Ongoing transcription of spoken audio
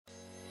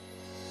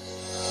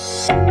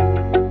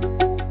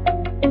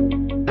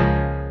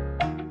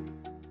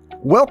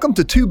Welcome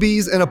to Two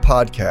Bees in a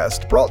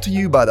Podcast, brought to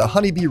you by the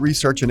Honeybee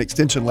Research and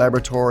Extension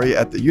Laboratory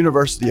at the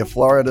University of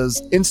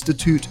Florida's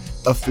Institute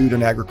of Food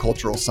and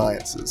Agricultural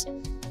Sciences.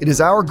 It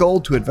is our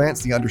goal to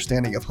advance the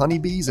understanding of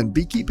honeybees and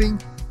beekeeping,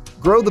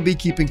 grow the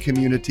beekeeping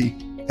community,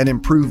 and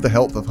improve the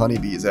health of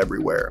honeybees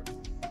everywhere.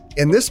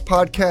 In this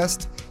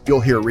podcast, you'll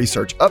hear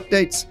research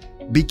updates,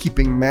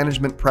 beekeeping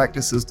management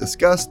practices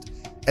discussed,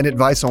 and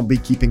advice on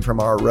beekeeping from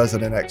our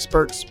resident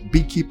experts,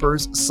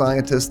 beekeepers,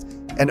 scientists,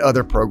 and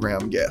other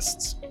program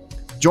guests.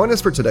 Join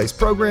us for today's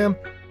program,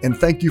 and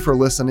thank you for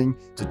listening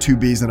to Two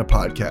Bees in a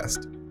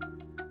Podcast.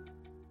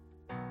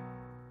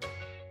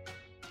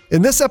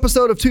 In this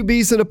episode of Two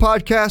Bees in a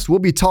Podcast, we'll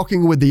be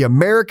talking with the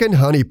American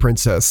honey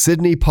princess,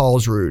 Sydney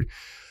Paulsrud.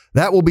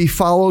 That will be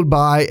followed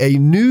by a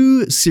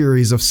new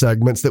series of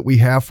segments that we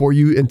have for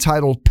you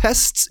entitled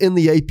Pests in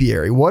the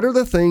Apiary. What are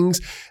the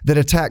things that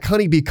attack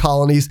honeybee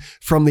colonies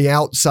from the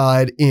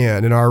outside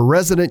in? And our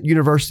resident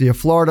University of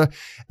Florida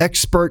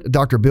expert,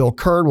 Dr. Bill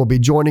Kern, will be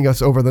joining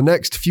us over the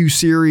next few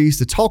series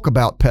to talk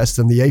about pests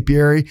in the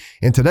apiary.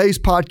 In today's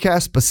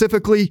podcast,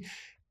 specifically,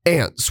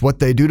 ants, what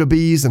they do to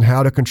bees and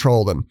how to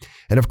control them.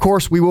 And of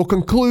course, we will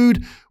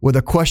conclude with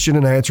a question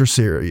and answer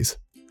series.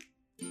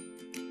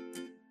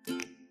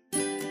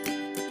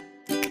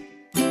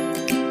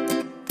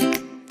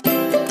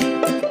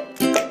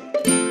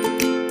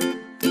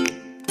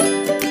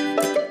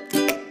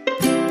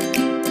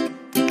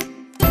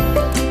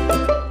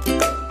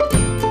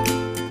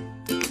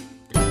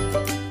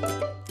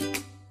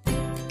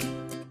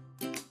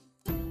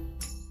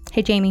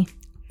 Hey, Jamie.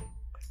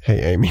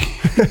 Hey, Amy.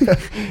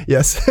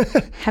 Yes.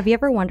 Have you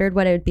ever wondered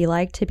what it would be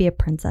like to be a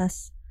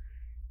princess?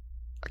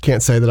 I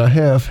can't say that I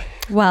have.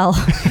 Well,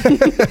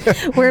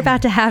 we're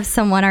about to have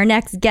someone. Our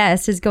next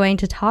guest is going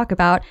to talk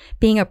about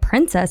being a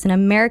princess, an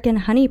American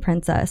honey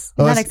princess.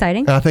 Isn't that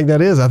exciting? I think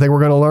that is. I think we're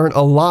going to learn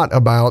a lot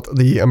about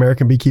the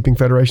American Beekeeping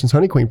Federation's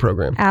Honey Queen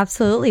program.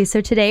 Absolutely. So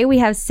today we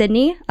have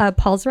Sydney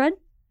Paulsrud,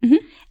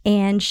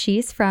 and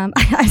she's from,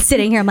 I'm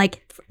sitting here, I'm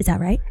like, is that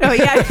right? Oh,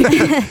 yeah.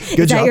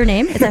 Is that your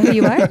name? Is that who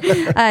you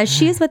are?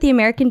 She is with the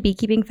American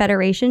Beekeeping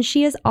Federation.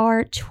 She is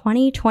our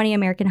 2020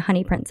 American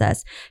Honey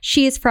Princess.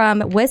 She is from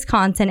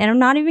Wisconsin, and I'm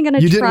not even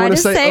going to try to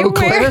say Eau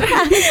Claire? where.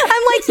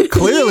 I'm like,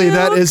 clearly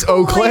that is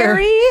Eau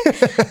Claire.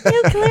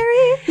 Eau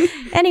Claire.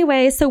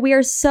 Anyway, so we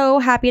are so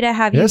happy to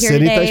have you here Sydney,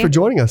 today. thanks for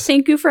joining us.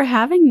 Thank you for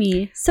having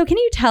me. So can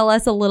you tell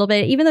us a little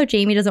bit, even though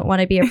Jamie doesn't want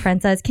to be a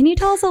princess, can you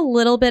tell us a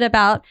little bit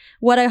about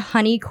what a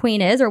honey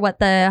queen is or what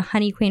the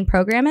honey queen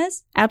program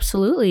is?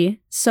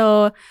 Absolutely.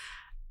 So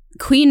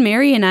Queen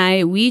Mary and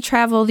I, we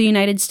travel the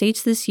United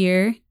States this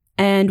year,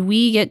 and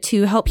we get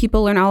to help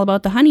people learn all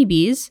about the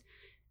honeybees.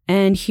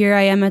 And here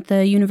I am at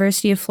the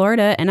University of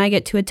Florida, and I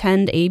get to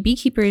attend a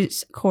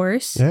beekeeper's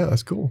course. Yeah,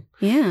 that's cool.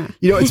 Yeah.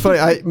 You know, it's funny.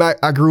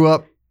 I grew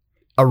up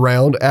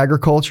around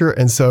agriculture,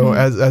 and so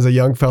as a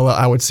young fella,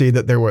 I would see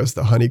that there was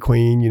the honey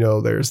queen, you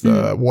know, there's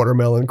the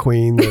watermelon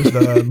queen, there's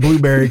the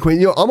blueberry queen.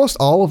 You know, almost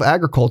all of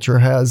agriculture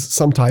has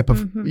some type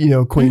of, you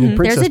know, queen and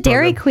princess There's a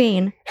dairy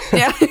program. queen.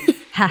 Yeah.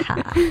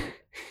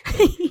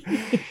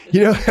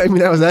 You know, I mean,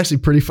 that was actually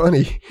pretty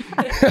funny.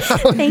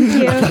 Thank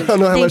you. I don't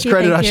know how much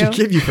credit I should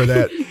give you for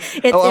that.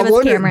 It I was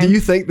wonder, Cameron. do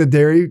you think the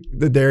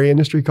dairy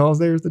industry calls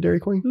theirs the Dairy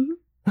Queen?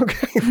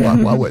 Okay,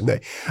 why wouldn't they?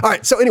 All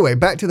right, so anyway,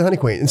 back to the Honey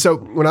Queen. And so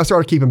when I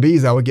started keeping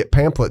bees, I would get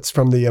pamphlets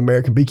from the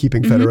American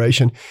Beekeeping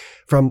Federation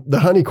from the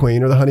Honey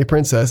Queen or the Honey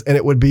Princess, and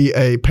it would be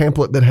a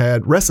pamphlet that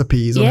had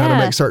recipes on how to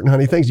make certain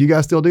honey things. Do you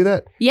guys still do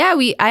that? Yeah,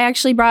 I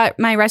actually brought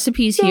my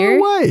recipes here.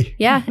 No way.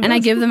 Yeah, and I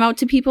give them out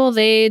to people.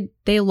 They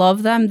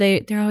love them.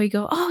 They always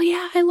go, "Oh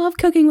yeah, I love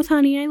cooking with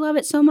honey. I love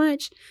it so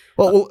much."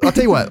 Well, I'll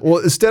tell you what. Well,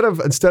 instead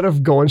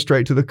of going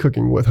straight to the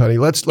cooking with honey,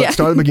 let's start at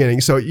the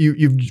beginning. So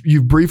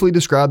you've briefly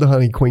described the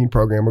Honey Queen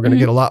program. We're going to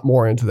get a lot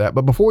more into that.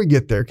 But before we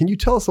get there, can you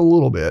tell us a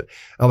little bit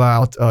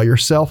about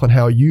yourself and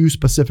how you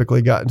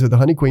specifically got into the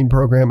Honey Queen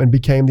program and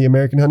became the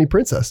American Honey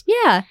Princess?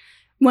 Yeah.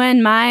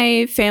 When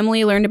my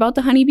family learned about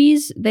the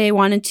honeybees, they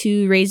wanted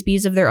to raise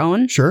bees of their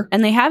own. Sure.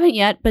 And they haven't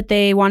yet, but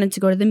they wanted to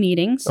go to the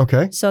meetings.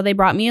 Okay. So they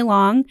brought me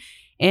along,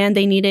 and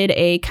they needed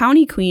a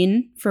county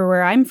queen for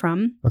where I'm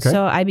from. Okay.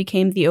 So I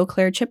became the Eau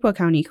Claire Chippewa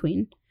County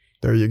Queen.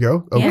 There you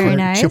go. Yeah. Very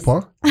nice.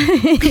 Chippewa.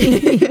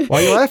 Why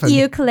are you laughing?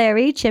 Eau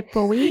Claire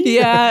Chippewa.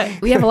 Yeah.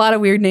 We have a lot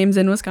of weird names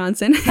in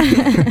Wisconsin.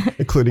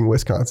 Including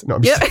Wisconsin. No,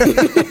 I'm just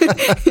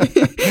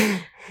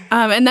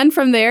And then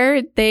from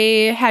there,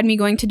 they had me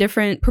going to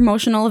different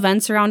promotional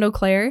events around Eau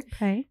Claire.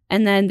 Okay.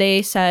 And then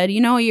they said, you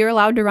know, you're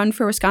allowed to run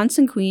for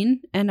Wisconsin Queen.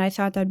 And I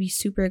thought that'd be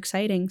super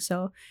exciting.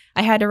 So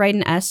I had to write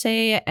an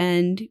essay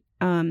and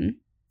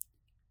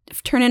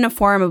turn in a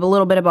form of a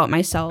little bit about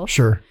myself.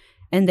 Sure.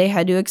 And they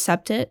had to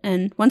accept it.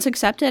 And once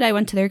accepted, I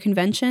went to their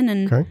convention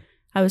and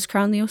I was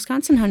crowned the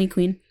Wisconsin Honey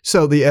Queen.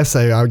 So the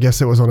essay, I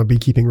guess it was on a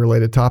beekeeping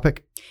related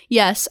topic?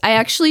 Yes, I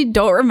actually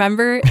don't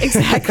remember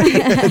exactly.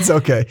 It's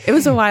okay. It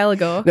was a while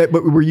ago. But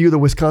were you the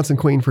Wisconsin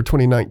queen for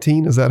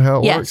 2019? Is that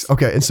how it works?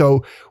 Okay. And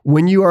so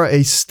when you are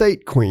a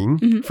state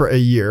queen for a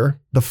year,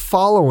 the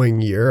following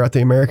year at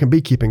the American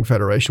Beekeeping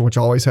Federation, which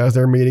always has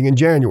their meeting in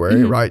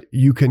January, right?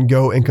 You can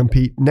go and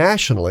compete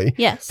nationally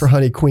for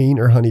Honey Queen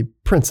or Honey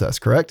Princess,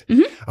 correct?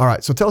 All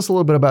right. So tell us a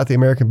little bit about the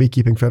American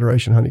Beekeeping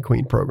Federation Honey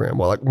Queen program.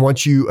 Well, like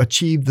once you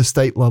achieved the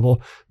state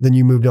level, then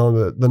you moved on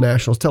to the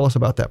nationals. Tell us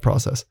about that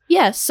process.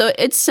 Yes. So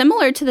it's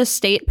similar to the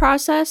state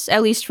process,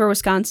 at least for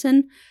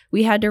Wisconsin.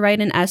 We had to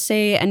write an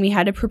essay and we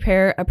had to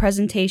prepare a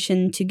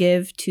presentation to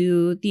give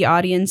to the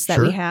audience that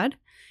we had.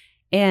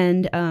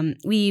 And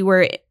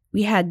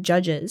we had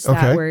judges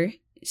that were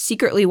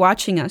secretly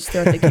watching us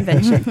throughout the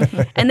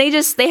convention. And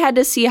they had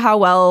to see how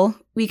well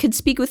we could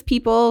speak with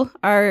people,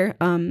 our,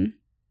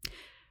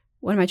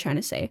 what am I trying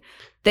to say?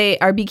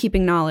 Our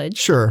beekeeping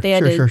knowledge. They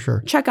had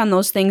to check on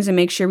those things and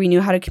make sure we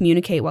knew how to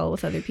communicate well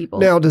with other people.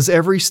 Now, does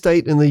every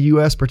state in the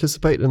U.S.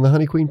 participate in the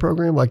Honey Queen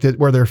program? Like,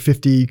 were there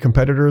 50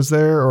 competitors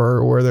there,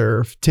 or were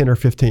there 10 or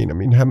 15? I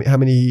mean, how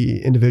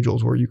many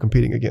individuals were you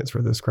competing against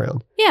for this crown?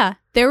 Yeah,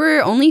 there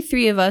were only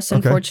 3 of us,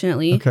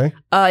 unfortunately. Okay.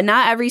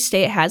 Not every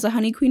state has a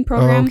Honey Queen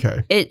program.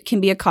 It can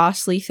be a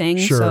costly thing.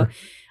 So,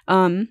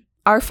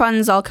 our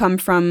funds all come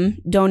from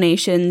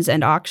donations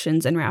and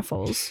auctions and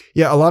raffles.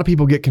 Yeah, a lot of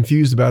people get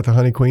confused about the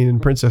Honey Queen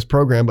and Princess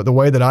program, but the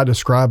way that I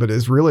describe it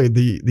is really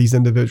these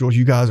individuals,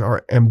 you guys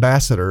are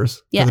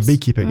ambassadors for the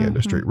beekeeping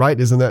industry, right?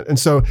 Isn't that? And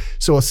so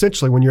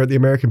essentially when you're at the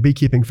American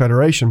Beekeeping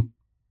Federation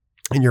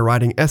and you're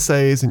writing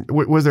essays, and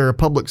was there a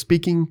public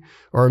speaking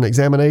or an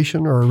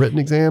examination or a written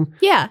exam?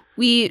 Yeah,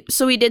 we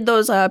did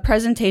those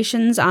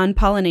presentations on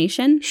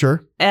pollination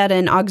at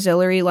an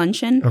auxiliary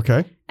luncheon.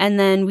 Okay. And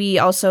then we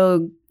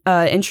also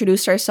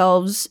introduced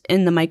ourselves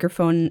in the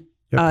microphone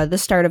the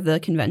start of the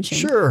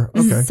convention.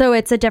 Okay. So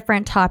it's a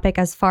different topic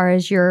as far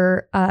as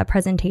your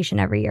presentation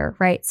every year,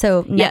 right?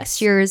 So next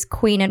year's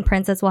Queen and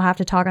Princess will have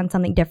to talk on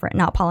something different,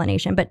 not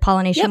pollination, but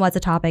pollination was a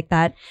topic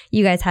that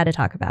you guys had to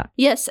talk about.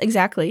 Yes,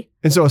 exactly.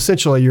 And so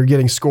essentially you're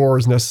getting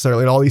scores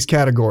necessarily in all these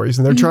categories,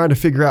 and they're trying to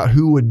figure out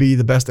who would be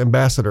the best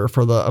ambassador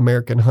for the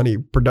American honey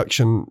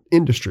production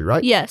industry,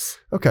 right? Yes.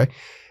 Okay.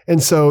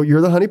 And so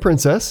you're the Honey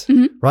Princess,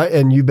 right?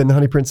 And you've been the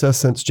Honey Princess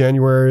since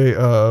January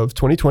of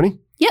 2020.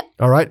 Yep.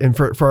 All right. And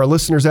for our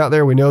listeners out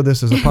there, we know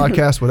this is a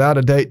podcast without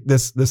a date.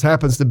 This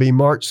happens to be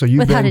March. So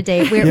without a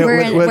date. We're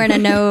in a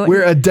no.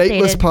 We're a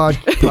dateless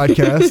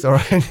podcast. All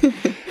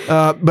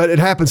right. But it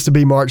happens to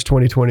be March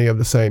 2020 of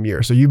the same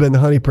year. So you've been the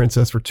Honey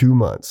Princess for 2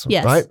 months.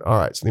 Yes. Right. All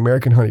right. So the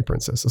American Honey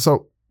Princess.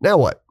 So now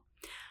what?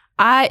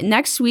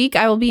 Next week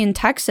I will be in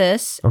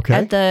Texas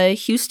at the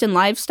Houston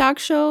Livestock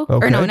Show.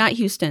 Or no, not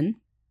Houston.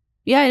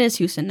 Yeah, it is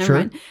Houston. Never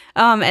mind.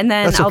 And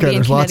then I'll be in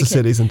There's Connecticut. Lots of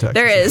cities in Texas.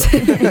 There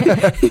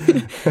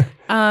is.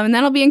 And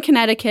then I'll be in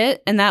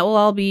Connecticut, and that will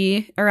all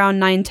be around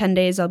 9-10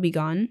 days I'll be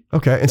gone.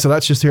 Okay. And so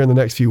that's just here in the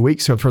next few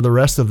weeks. So for the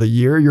rest of the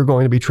year, you're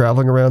going to be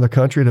traveling around the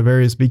country to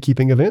various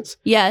beekeeping events?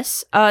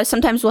 Yes.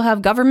 Sometimes we'll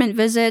have government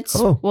visits.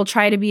 We'll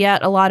try to be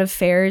at a lot of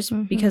fairs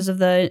because of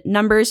the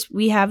numbers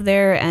we have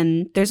there,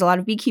 and there's a lot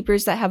of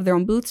beekeepers that have their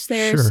own booths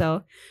there.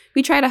 So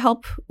we try to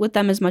help with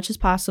them as much as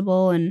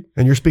possible. And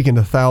you're speaking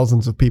to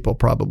thousands of people,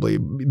 probably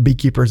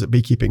beekeepers at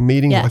beekeeping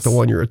meetings like the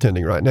one you're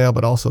attending right now,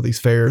 but also these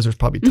fairs. There's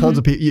probably tons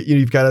of people.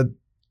 You've got a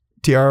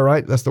tiara,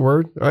 right? That's the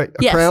word, right?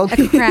 A crown.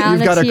 A crown.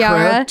 You've got a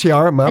tiara.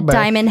 Tiara, my bad.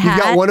 Diamond hat.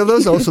 You've got one of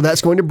those. So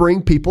that's going to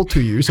bring people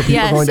to you. So people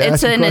are going to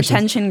ask you questions. It's an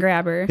attention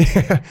grabber.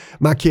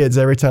 My kids,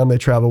 every time they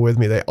travel with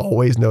me, they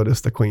always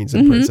notice the queens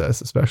and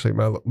princess, especially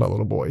my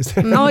little boys.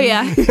 Oh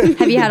yeah.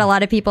 Have you had a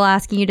lot of people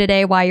asking you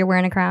today why you're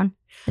wearing a crown,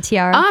 a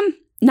tiara?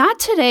 Not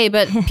today,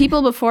 but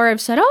people before have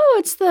said, "Oh,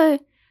 it's the."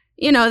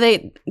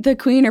 The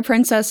queen or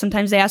princess,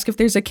 sometimes they ask if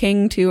there's a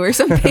king too or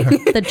something.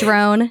 The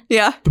drone.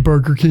 Yeah. The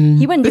Burger King.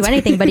 He wouldn't do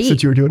anything but eat.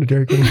 Since you were doing a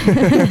Dairy Queen.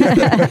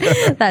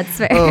 That's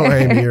fair. Oh,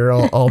 Amy, you're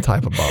all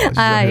type of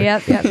biology.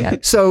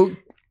 Yep.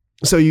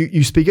 So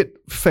you speak at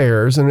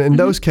fairs, and in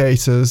those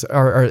cases,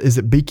 is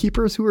it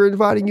beekeepers who are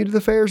inviting you to the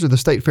fairs, or the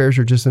state fairs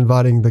are just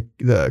inviting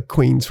the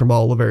queens from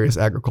all the various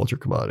agriculture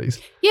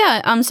commodities?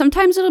 Yeah,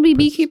 sometimes it'll be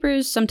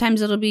beekeepers,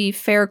 sometimes it'll be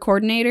fair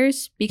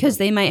coordinators, because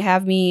they might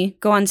have me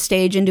go on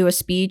stage and do a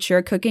speech or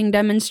a cooking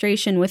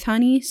demonstration with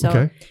honey.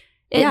 So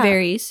it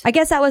varies. I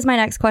guess that was my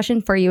next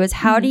question for you is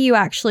how do you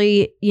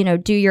actually,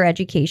 do your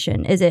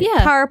education? Is it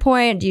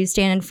PowerPoint? Do you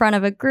stand in front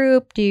of a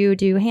group? Do you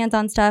do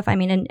hands-on stuff? I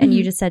mean, and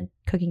you just said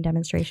cooking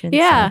demonstrations.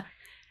 Yeah.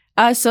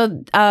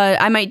 So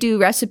I might do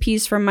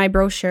recipes from my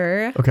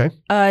brochure. Okay.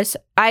 So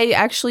I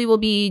actually will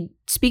be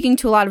speaking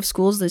to a lot of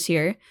schools this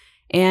year,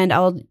 and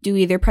I'll do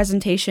either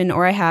presentation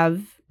or I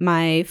have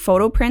my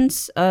photo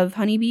prints of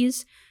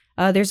honeybees.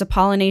 There's a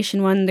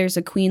pollination one, there's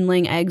a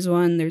queenling eggs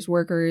one, there's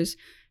workers.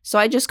 So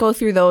I just go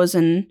through those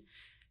and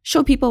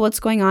show people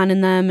what's going on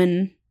in them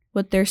and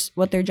what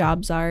their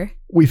jobs are.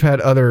 We've had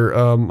other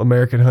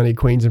American honey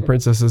queens and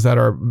princesses at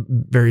our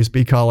various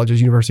bee colleges,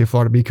 University of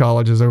Florida bee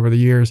colleges over the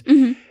years.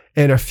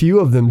 And a few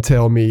of them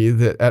tell me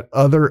that at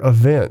other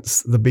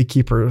events, the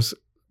beekeepers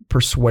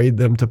persuade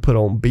them to put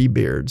on bee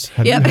beards.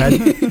 Have Yep.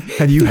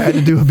 you had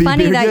to do a bee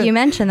Funny beard that yet? you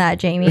mentioned that,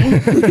 Jamie.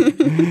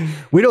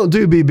 We don't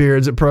do bee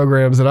beards at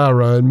programs that I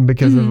run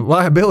because of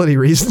liability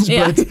reasons,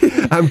 Yeah.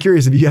 but I'm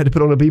curious if you had to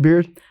put on a bee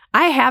beard.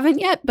 I haven't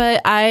yet,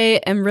 but I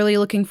am really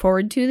looking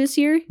forward to this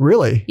year.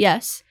 Really?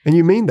 Yes. And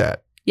you mean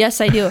that?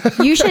 Yes, I do.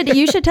 You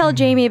should tell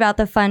Jamie about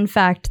the fun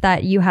fact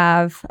that you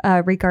have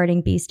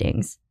regarding bee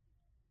stings.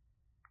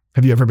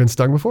 Have you ever been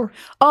stung before?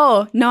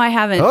 Oh, no, I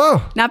haven't.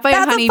 Oh. Not by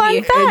That's a a fun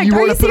honeybee. fact. And you Are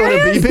want you to put on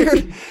a bee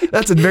serious? beard?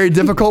 That's a very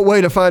difficult way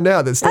to find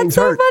out that stings That's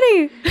so hurt.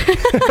 funny.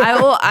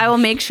 I will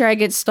make sure I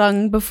get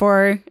stung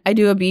before I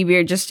do a bee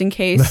beard just in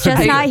case.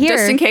 Just not here.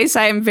 Just in case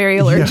I am very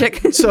Yeah.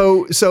 allergic.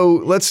 So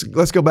let's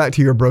go back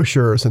to your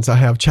brochure since I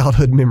have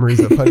childhood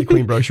memories of Honey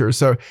Queen brochures.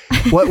 So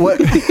what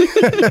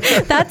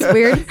That's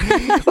weird.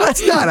 Well,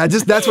 it's not.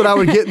 That's what I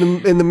would get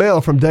in the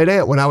mail from Date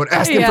Aunt when I would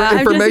ask them Yeah, for I'm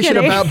just information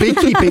kidding. about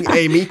beekeeping,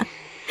 Amy.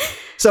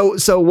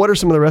 So what are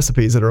some of the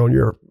recipes that are on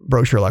your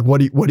brochure? Like what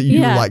do you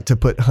Yeah. like to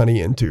put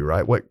honey into,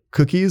 right? What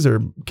cookies or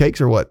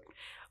cakes or what?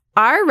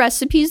 Our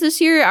recipes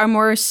this year are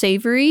more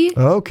savory.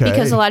 Okay.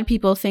 Because a lot of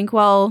people think,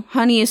 well,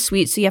 honey is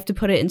sweet, so you have to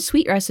put it in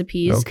sweet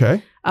recipes.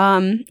 Okay.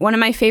 One of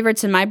my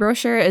favorites in my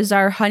brochure is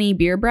our honey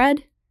beer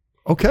bread.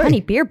 Okay.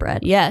 Honey beer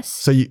bread. Yes.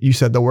 So you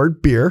said the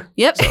word beer.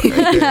 Yep.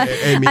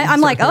 Amy,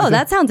 I'm like, oh,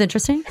 that sounds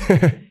interesting.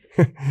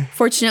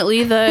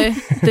 Fortunately,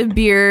 the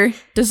beer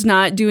does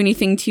not do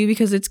anything to you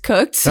because it's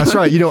cooked. so That's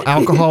right. You know,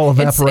 alcohol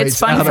evaporates. it's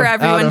fun out for of-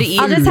 everyone out of to eat.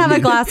 I'll food. just have a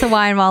glass of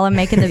wine while I'm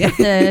making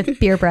the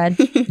beer bread.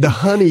 The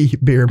honey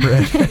beer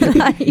bread.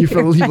 You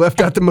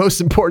left out the most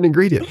important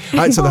ingredient. All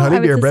right, so the Well, honey I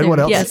was beer bread. What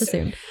else?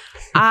 assuming. Yes.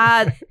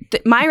 Just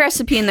assumed. My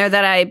recipe in there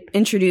that I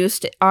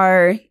introduced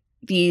are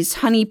these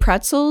honey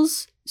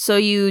pretzels. So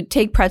you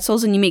take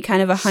pretzels and you make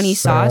kind of a honey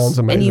Sounds sauce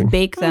and you amazing.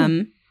 bake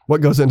them. What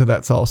goes into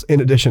that sauce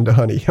in addition to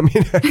honey? I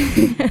mean,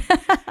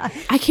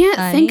 I can't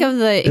Honey? think of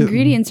the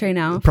ingredients right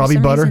now. for probably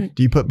some butter. reason.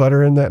 Do you put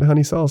butter in that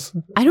honey sauce?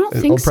 I don't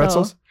On think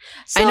pretzels?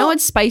 so. I know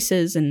it's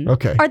spices and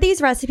Okay. Are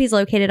these recipes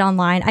located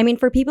online? I mean,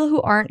 for people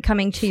who aren't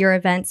coming to your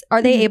events,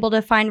 are they able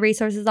to find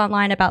resources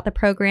online about the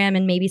program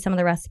and maybe some of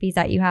the recipes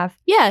that you have?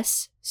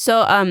 yes.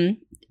 So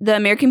the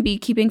American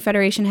Beekeeping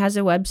Federation has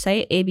a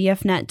website,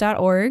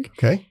 abfnet.org,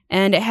 Okay.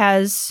 and it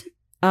has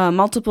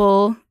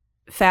multiple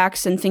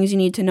facts and things you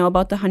need to know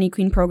about the Honey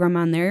Queen program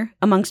on there,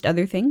 amongst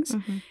other things.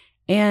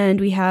 And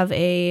we have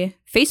a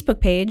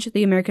Facebook page,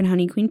 the American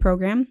Honey Queen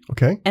program.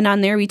 Okay. And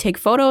on there we take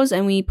photos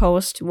and we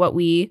post where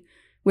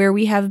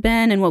we have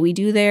been and what we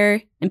do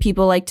there. And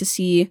people like to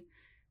see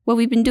what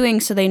we've been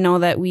doing so they know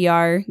that we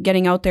are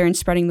getting out there and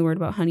spreading the word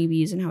about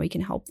honeybees and how we can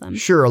help them.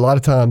 Sure. A lot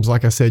of times,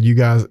 like I said, you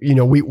guys,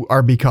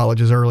 our bee college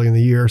is early in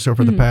the year. So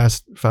for the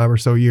past 5 or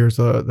so years,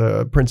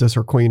 the princess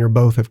or queen or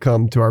both have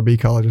come to our bee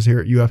colleges here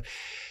at UF.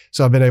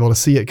 So I've been able to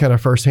see it kind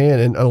of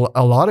firsthand. And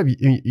a lot of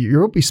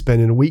you'll be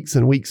spending weeks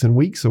and weeks and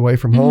weeks away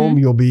from home.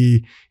 You'll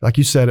be, like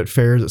you said, at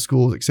fairs, at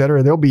schools, et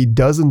cetera. There'll be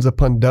dozens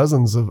upon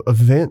dozens of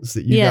events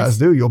that you guys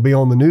do. You'll be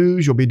on the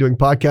news. You'll be doing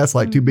podcasts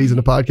like Two Bees in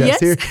a Podcast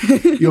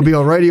here. You'll be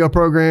on radio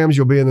programs.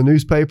 You'll be in the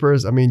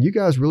newspapers. I mean, you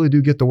guys really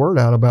do get the word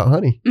out about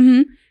honey.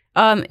 And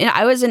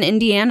I was in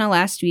Indiana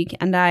last week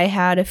and I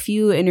had a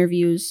few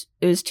interviews.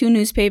 It was 2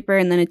 newspaper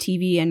and then a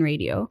TV and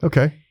radio.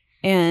 Okay.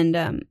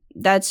 And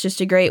that's just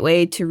a great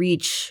way to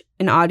reach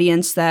an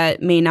audience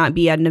that may not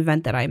be at an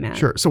event that I'm at.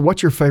 Sure. So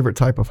what's your favorite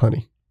type of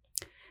honey?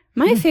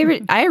 My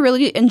favorite, I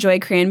really enjoy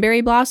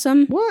cranberry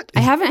blossom. What? I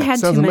haven't That had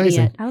sounds too many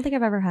amazing. yet. I don't think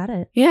I've ever had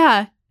it.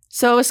 Yeah.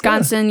 So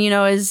Wisconsin,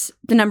 is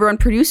the #1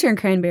 producer in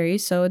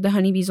cranberries. So the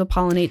honeybees will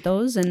pollinate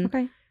those. And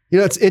Okay.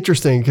 It's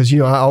interesting because,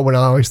 when I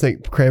always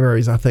think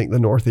cranberries, I think the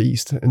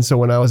Northeast. And so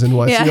when I was in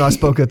West, Yeah. I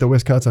spoke at the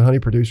Wisconsin Honey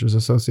Producers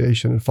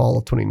Association in fall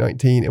of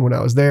 2019. And when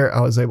I was there,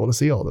 I was able to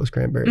see all those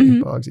cranberry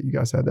bogs that you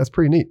guys had. That's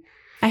pretty neat.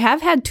 I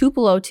have had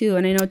Tupelo too.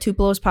 And I know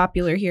Tupelo is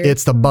popular here.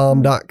 It's the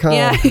bomb.com.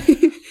 yeah.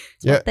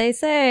 Yeah. What they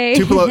say.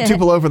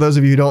 Tupelo, for those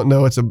of you who don't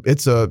know, it's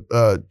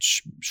a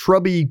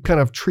shrubby kind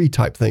of tree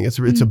type thing. It's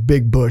a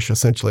big bush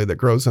essentially that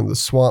grows in the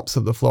swamps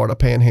of the Florida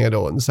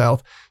Panhandle in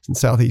South and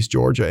Southeast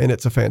Georgia, and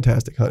it's a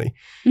fantastic honey.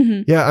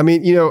 Yeah, I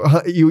mean,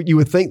 you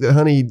would think that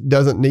honey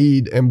doesn't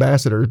need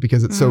ambassadors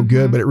because it's so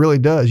good, but it really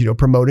does.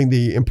 Promoting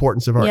the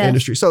importance of our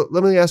industry. So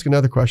let me ask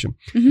another question.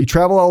 You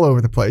travel all over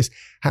the place.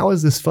 How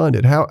is this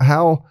funded?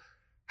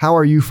 How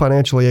are you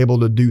financially able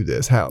to do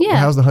this?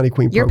 How's the Honey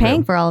Queen You're program?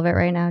 paying for all of it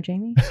right now,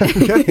 Jamie.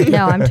 Okay.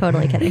 No, I'm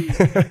totally kidding.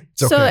 It's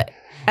So okay.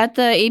 at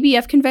the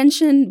ABF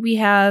convention, we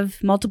have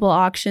multiple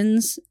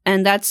auctions,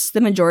 and that's the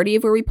majority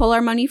of where we pull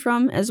our money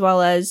from, as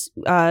well as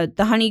the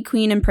Honey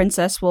Queen and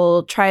Princess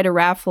will try to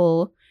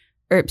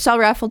sell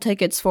raffle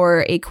tickets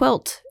for a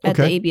quilt at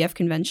the ABF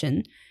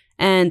convention.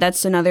 And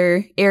that's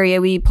another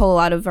area we pull a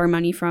lot of our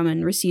money from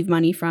and receive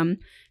money from.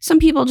 Some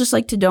people just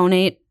like to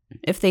donate.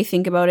 If they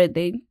think about it,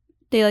 they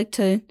like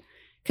to,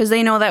 because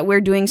they know that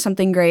we're doing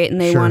something great and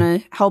they want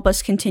to help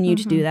us continue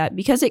to do that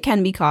because it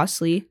can be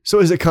costly. So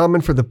is it common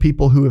for the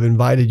people who have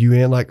invited you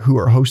in, like who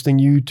are hosting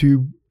you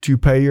to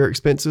pay your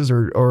expenses,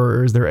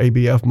 or is there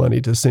ABF money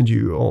to send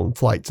you on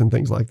flights and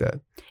things like that?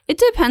 It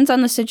depends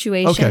on the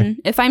situation. Okay.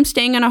 If I'm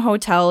staying in a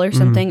hotel or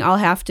something, I'll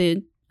have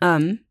to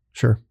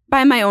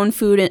buy my own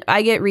food.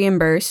 I get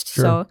reimbursed.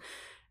 Sure.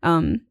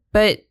 So,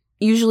 but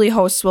usually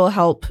hosts will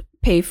help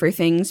pay for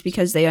things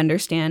because they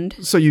understand.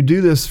 So you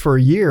do this for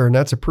a year, and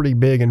that's a pretty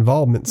big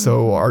involvement.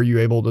 So are you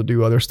able to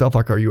do other stuff?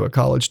 Like, are you a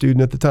college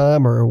student at the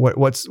time, or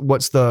what's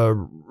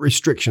the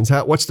restrictions?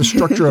 What's the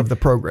structure of the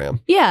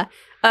program? Yeah.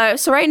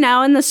 So right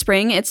now in the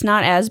spring, it's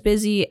not as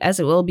busy as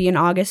it will be in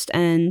August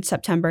and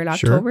September and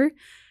October. Sure.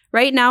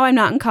 Right now, I'm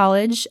not in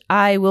college.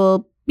 I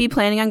will be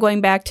planning on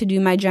going back to do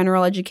my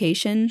general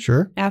education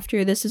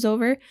after this is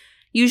over.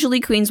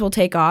 Usually Queens will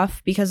take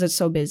off because it's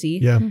so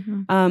busy. Yeah.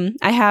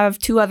 I have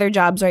 2 other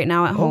jobs right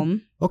now at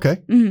home.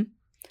 Okay.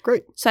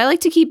 Great. So I like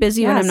to keep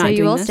busy when I'm not doing this.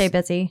 So you will stay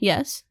busy.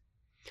 Yes.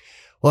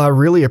 Well, I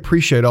really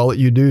appreciate all that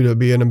you do to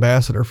be an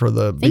ambassador for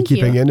the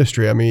beekeeping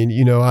industry. I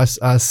mean,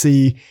 I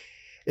see,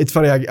 it's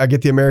funny, I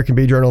get the American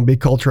Bee Journal and Bee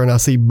Culture, and I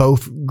see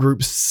both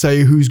groups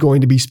say who's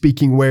going to be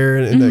speaking where,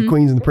 and the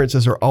Queens and the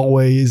Princess are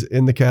always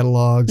in the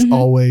catalogs,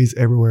 always,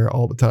 everywhere,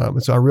 all the time.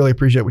 And so I really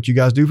appreciate what you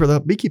guys do for the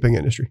beekeeping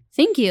industry.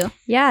 Thank you.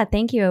 Yeah,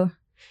 thank you.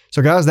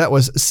 So guys, that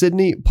was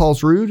Sydney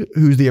Paulsrud,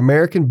 who's the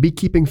American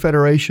Beekeeping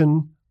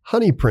Federation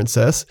Honey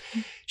Princess.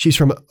 She's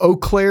from Eau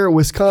Claire,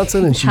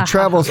 Wisconsin, and she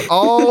travels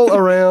all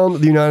around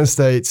the United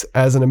States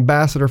as an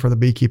ambassador for the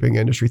beekeeping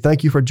industry.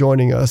 Thank you for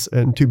joining us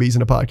in 2 Bees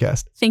in a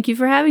Podcast. Thank you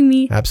for having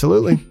me.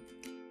 Absolutely.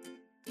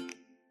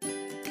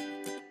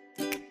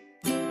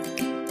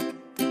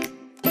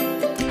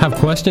 Have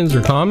questions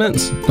or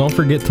comments? Don't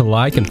forget to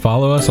like and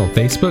follow us on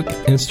Facebook,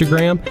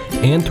 Instagram,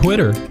 and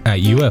Twitter at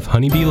UF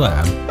Honeybee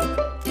Lab.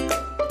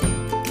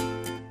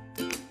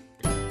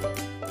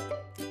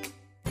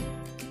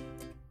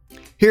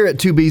 Here at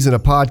 2 Bees in a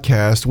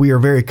Podcast, we are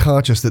very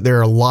conscious that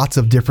there are lots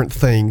of different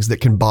things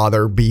that can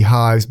bother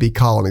beehives, bee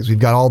colonies. We've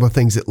got all the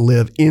things that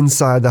live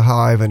inside the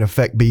hive and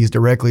affect bees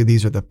directly.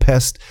 These are the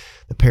pests,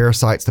 the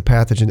parasites, the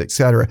pathogens,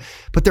 etc.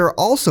 But there are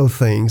also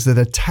things that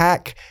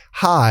attack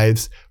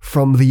hives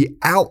from the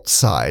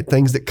outside,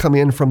 things that come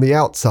in from the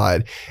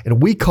outside.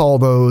 And we call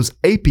those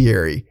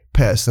apiary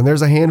pests. And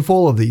there's a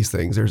handful of these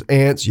things. There's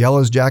ants,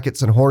 yellows,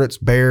 jackets, and hornets,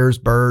 bears,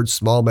 birds,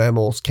 small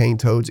mammals, cane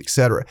toads,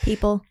 etc.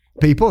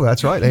 People,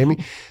 that's right, Amy.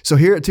 So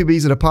here at 2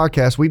 Bees in a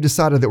Podcast, we've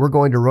decided that we're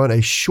going to run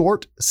a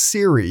short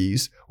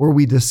series where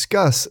we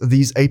discuss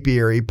these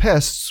apiary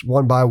pests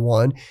one by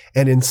one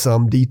and in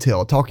some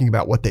detail, talking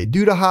about what they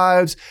do to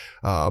hives,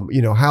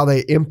 how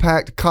they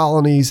impact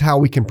colonies, how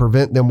we can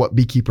prevent them, what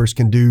beekeepers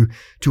can do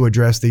to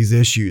address these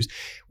issues.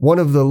 One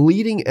of the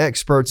leading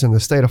experts in the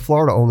state of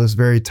Florida on this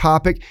very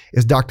topic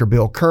is Dr.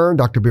 Bill Kern.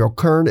 Dr. Bill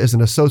Kern is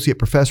an associate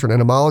professor in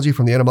entomology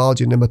from the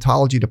Entomology and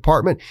Nematology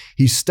Department.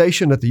 He's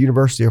stationed at the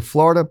University of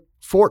Florida,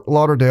 Fort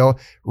Lauderdale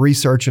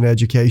Research and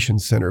Education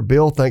Center.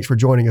 Bill, thanks for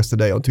joining us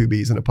today on 2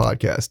 Bees in a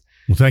Podcast.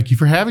 Well, thank you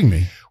for having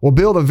me. Well,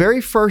 Bill, the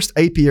very first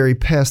apiary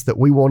pest that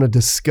we want to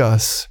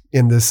discuss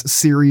in this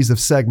series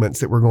of segments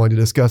that we're going to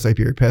discuss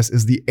apiary pests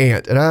is the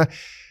ant. And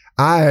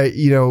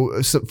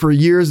so for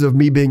years of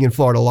me being in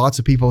Florida, lots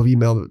of people have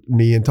emailed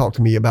me and talked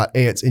to me about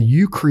ants. And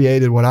you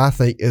created what I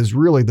think is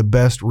really the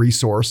best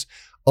resource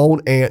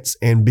on ants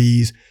and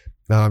bees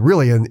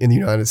really in the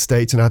United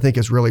States. And I think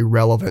it's really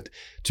relevant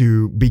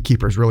to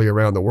beekeepers really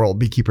around the world,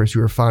 beekeepers who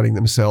are finding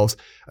themselves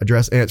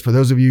address ants. For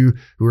those of you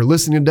who are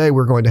listening today,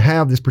 we're going to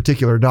have this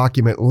particular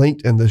document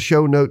linked in the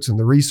show notes and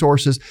the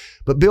resources.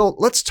 But Bill,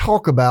 let's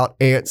talk about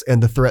ants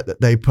and the threat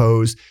that they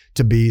pose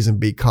to bees and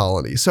bee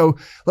colonies. So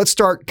let's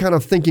start kind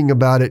of thinking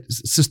about it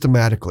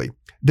systematically.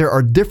 There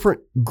are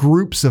different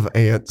groups of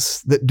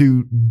ants that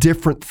do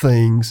different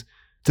things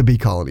to bee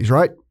colonies,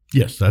 right?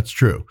 Yes, that's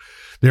true.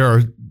 There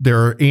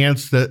are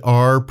ants that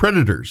are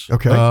predators,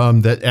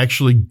 that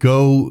actually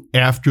go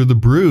after the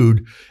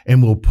brood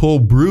and will pull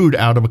brood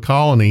out of a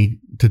colony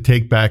to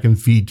take back and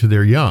feed to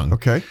their young.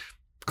 Okay.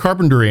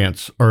 Carpenter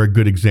ants are a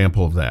good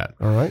example of that.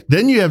 All right.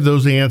 Then you have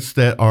those ants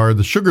that are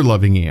the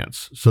sugar-loving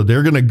ants. So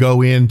they're going to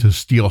go in to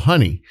steal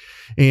honey.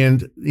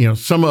 And,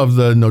 some of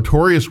the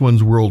notorious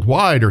ones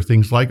worldwide are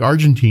things like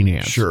Argentine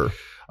ants. Sure.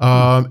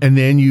 And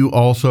then you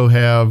also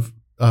have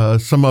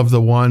some of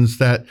the ones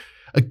that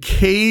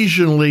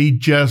occasionally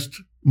just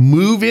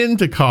move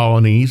into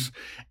colonies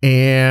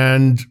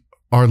and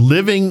are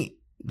living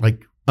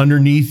like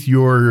underneath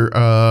your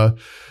lid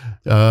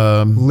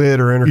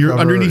or inner cover.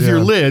 Underneath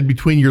your lid,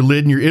 between your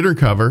lid and your inner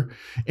cover.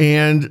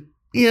 And,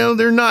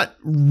 they're not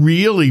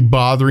really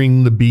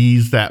bothering the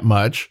bees that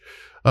much.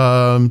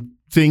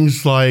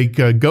 Things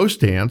like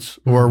ghost ants,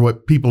 or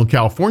what people in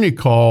California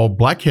call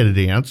black-headed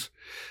ants,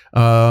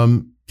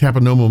 Taponoma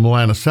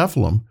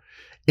melanocephalum.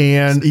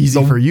 And it's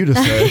easy for you to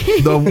say.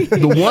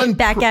 The one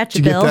back at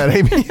you, Bill. Get that,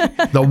 Amy?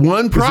 The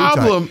one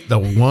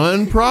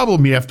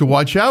problem you have to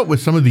watch out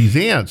with some of these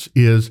ants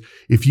is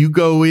if you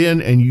go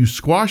in and you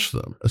squash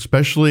them,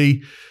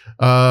 especially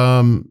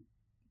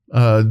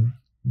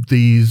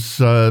these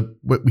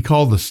what we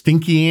call the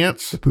stinky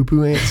ants, the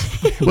poo-poo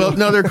ants. Well,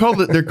 no, they're called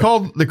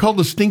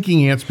the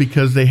stinking ants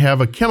because they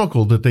have a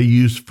chemical that they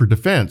use for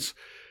defense.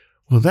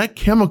 Well, that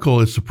chemical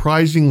is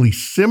surprisingly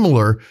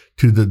similar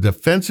to the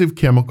defensive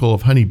chemical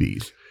of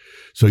honeybees.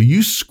 So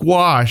you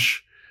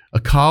squash a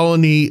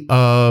colony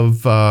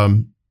of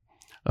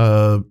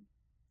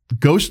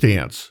ghost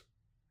ants,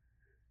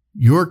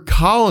 your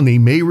colony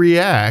may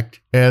react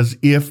as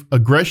if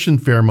aggression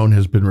pheromone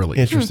has been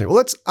released. Interesting.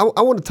 Well,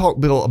 I want to talk,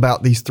 Bill,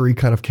 about these three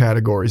kind of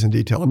categories in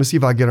detail. Let me see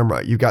if I get them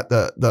right. You've got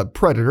the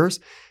predators,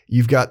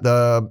 you've got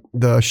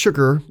the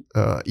sugar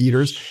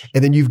eaters,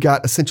 and then you've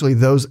got essentially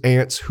those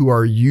ants who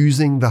are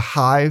using the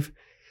hive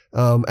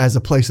as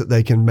a place that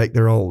they can make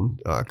their own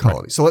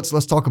colony. Right. So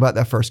let's talk about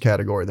that first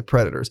category, the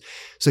predators.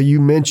 So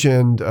you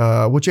mentioned,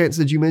 which ants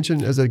did you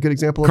mention as a good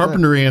example of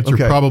Carpenter that? ants are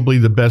probably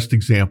the best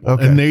example.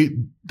 Okay.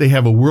 And they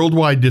have a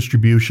worldwide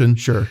distribution.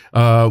 Sure.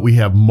 We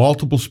have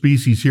multiple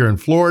species here in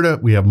Florida.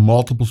 We have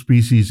multiple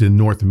species in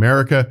North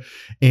America.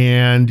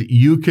 And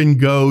you can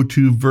go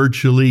to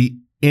virtually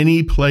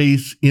any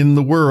place in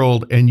the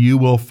world and you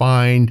will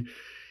find,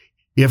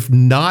 if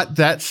not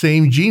that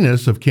same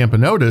genus of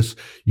Camponotus,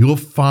 you'll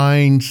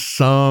find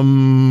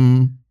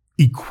some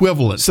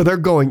equivalent. So they're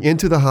going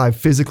into the hive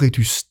physically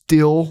to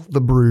steal the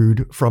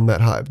brood from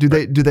that hive. Do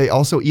they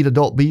also eat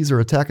adult bees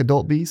or attack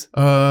adult bees?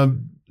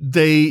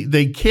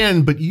 They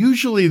can, but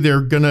usually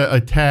they're going to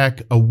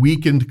attack a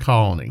weakened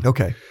colony.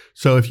 Okay.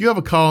 So if you have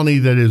a colony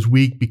that is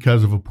weak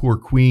because of a poor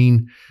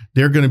queen,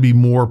 they're going to be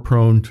more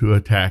prone to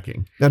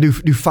attacking. Now, do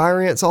fire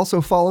ants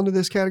also fall into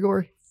this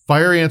category?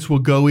 Fire ants will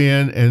go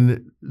in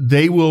and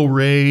they will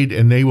raid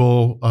and they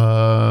will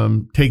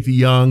take the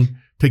young,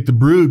 take the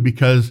brood,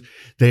 because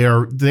they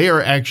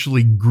are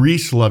actually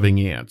grease-loving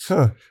ants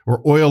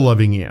or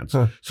oil-loving ants.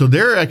 So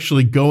they're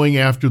actually going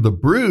after the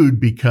brood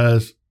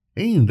because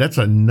that's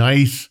a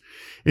nice,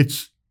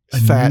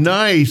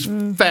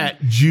 fat,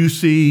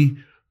 juicy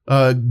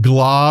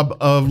glob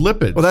of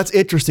lipids. Well, that's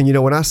interesting.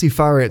 When I see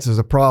fire ants as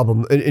a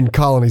problem in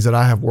colonies that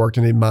I have worked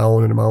in my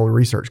own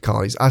research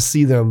colonies, I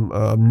see them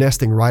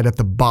nesting right at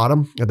the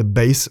bottom, at the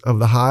base of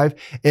the hive.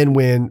 And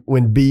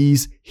when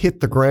bees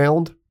hit the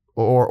ground,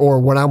 or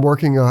when I'm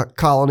working a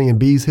colony and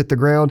bees hit the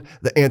ground,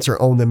 the ants are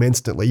on them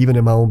instantly. Even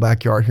in my own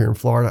backyard here in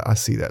Florida, I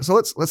see that. So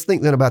let's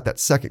think then about that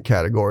second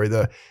category,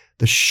 the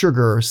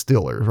sugar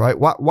stealers, right?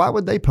 Why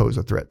would they pose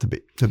a threat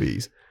to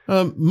bees?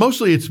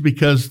 Mostly it's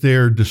because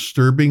they're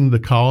disturbing the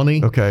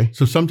colony. Okay.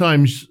 So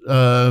sometimes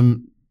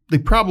they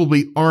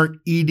probably aren't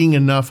eating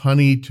enough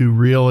honey to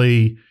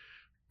really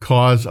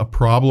cause a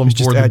problem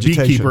for the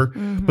beekeeper,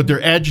 but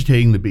they're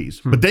agitating the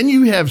bees. But then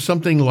you have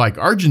something like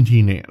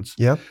Argentine ants.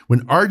 Yep.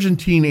 When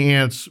Argentine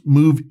ants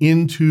move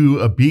into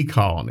a bee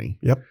colony,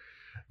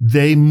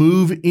 they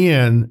move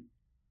in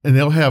and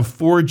they'll have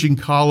foraging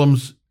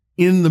columns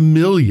in the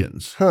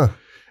millions.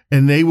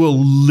 And they will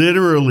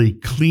literally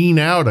clean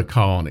out a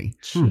colony.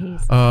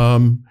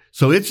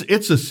 So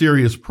it's a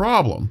serious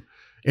problem.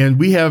 And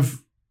we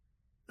have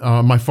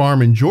my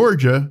farm in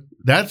Georgia.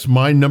 That's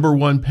my number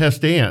one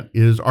pest ant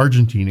is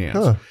Argentine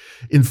ants.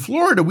 In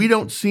Florida, we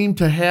don't seem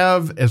to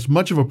have as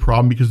much of a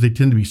problem because they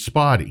tend to be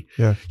spotty.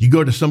 Yeah. You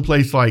go to some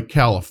place like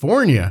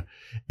California,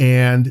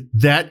 and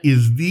that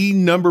is the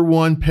number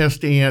one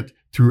pest ant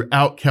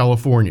throughout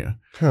California.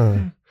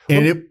 And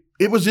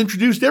it was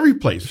introduced every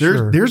place.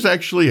 There's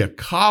actually a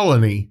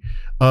colony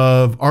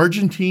of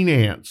Argentine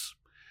ants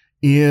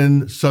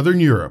in southern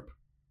Europe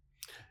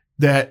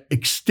that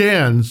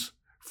extends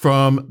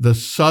from the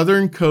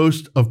southern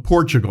coast of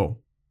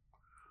Portugal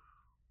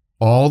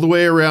all the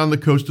way around the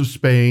coast of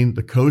Spain,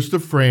 the coast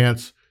of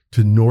France,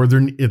 to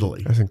northern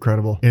Italy. That's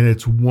incredible. And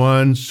it's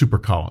one super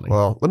colony.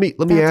 Well, let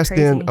me ask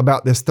then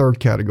about this third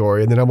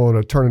category, and then I'm going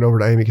to turn it over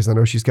to Amy because I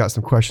know she's got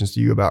some questions to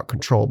you about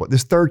control. But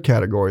this third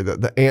category,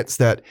 the ants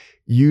that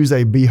use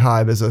a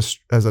beehive as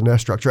a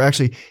nest structure.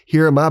 Actually,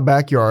 here in my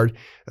backyard,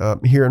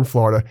 here in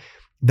Florida,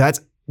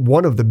 that's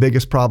one of the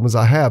biggest problems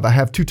I have. I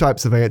have two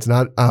types of ants,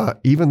 and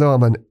even though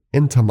I'm an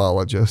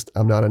entomologist,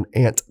 I'm not an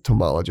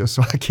entomologist,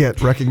 so I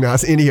can't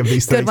recognize any of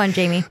these things. Good one,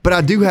 Jamie. But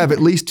I do have at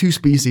least two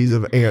species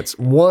of ants.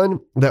 One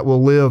that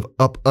will live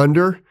up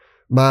under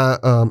my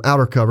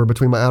outer cover,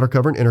 between my outer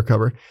cover and inner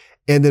cover,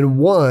 and then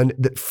one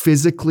that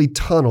physically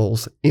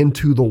tunnels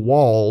into the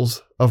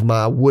walls of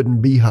my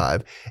wooden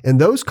beehive. And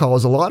those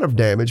cause a lot of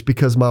damage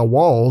because my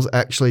walls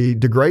actually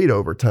degrade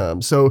over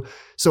time. So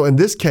in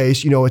this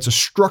case, it's a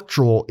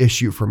structural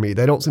issue for me.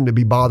 They don't seem to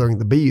be bothering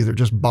the bees. They're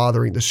just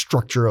bothering the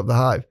structure of the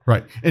hive.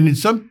 Right. And in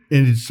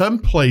some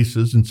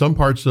places, in some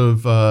parts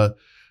of the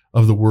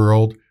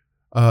world,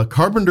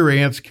 carpenter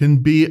ants can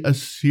be a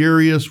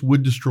serious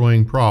wood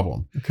destroying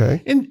problem.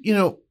 Okay. And,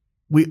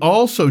 we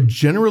also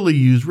generally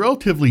use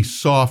relatively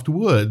soft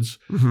woods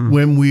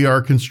when we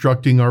are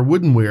constructing our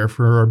woodenware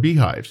for our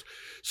beehives.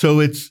 So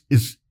it's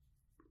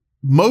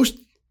most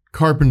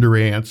carpenter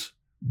ants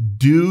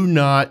do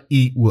not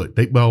eat wood.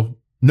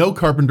 No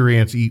carpenter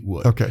ants eat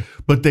wood. Okay.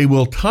 But they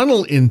will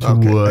tunnel into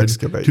wood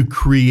to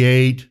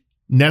create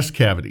nest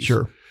cavities.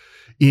 Sure.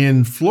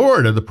 In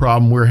Florida, the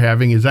problem we're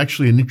having is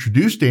actually an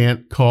introduced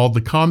ant called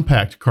the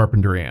compact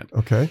carpenter ant.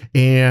 Okay.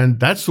 And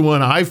that's the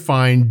one I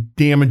find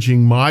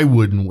damaging my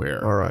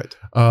woodenware. All right.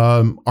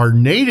 Our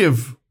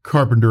native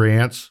carpenter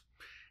ants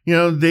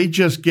they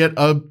just get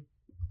up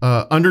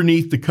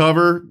underneath the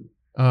cover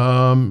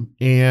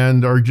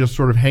and are just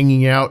sort of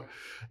hanging out.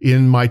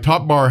 In my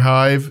top bar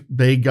hive,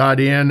 they got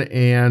in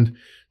and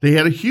they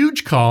had a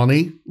huge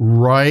colony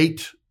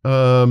right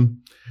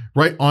on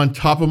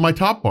top of my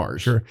top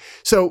bars. Sure.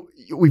 So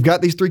we've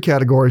got these 3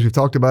 categories. We've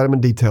talked about them in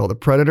detail: the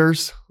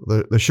predators,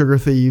 the sugar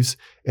thieves,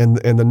 and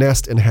the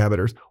nest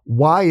inhabitors.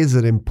 Why is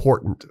it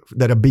important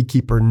that a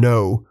beekeeper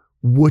know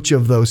which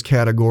of those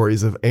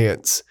categories of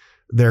ants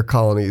their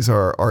colonies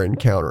are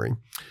encountering?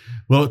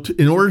 Well,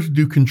 in order to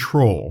do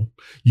control,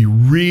 you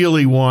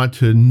really want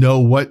to know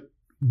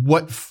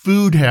what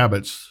food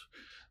habits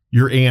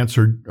your ants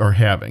are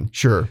having.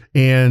 Sure.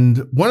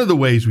 And one of the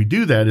ways we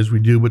do that is we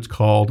do what's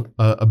called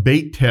a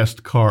bait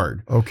test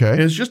card. Okay.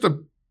 And it's just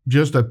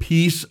a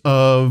piece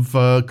of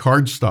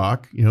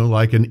cardstock,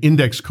 like an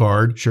index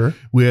card. Sure.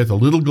 With a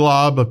little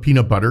glob of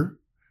peanut butter.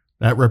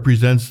 That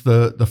represents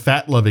the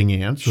fat-loving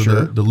ants, or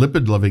sure. the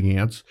lipid-loving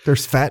ants.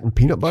 There's fat in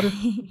peanut butter?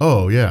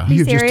 Oh, yeah.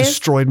 You've serious? just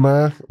destroyed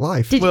my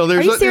life.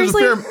 There's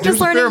a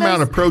fair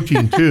amount of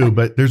protein, too,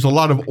 but there's a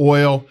lot of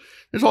oil.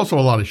 There's also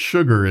a lot of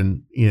sugar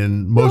in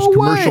most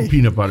commercial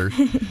peanut butter.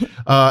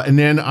 And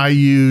then I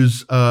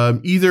use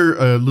either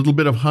a little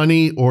bit of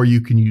honey, or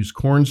you can use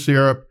corn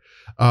syrup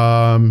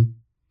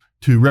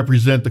to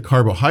represent the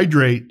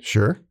carbohydrate.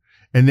 Sure.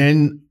 And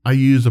then I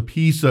use a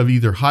piece of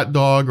either hot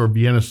dog or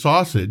Vienna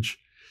sausage,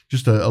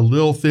 just a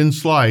little thin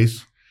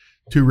slice,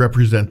 to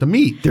represent the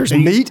meat. There's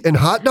meat in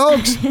hot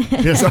dogs?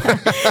 Yes.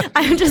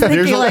 I'm just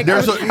thinking,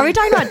 are we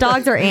talking about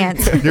dogs or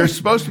ants? There's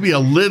supposed to be a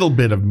little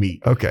bit of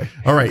meat. Okay.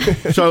 All right.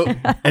 So,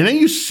 and then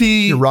you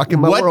see You're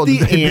rocking my what world the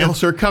today,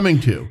 ants are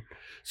coming to.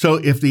 So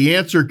if the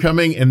ants are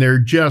coming and they're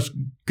just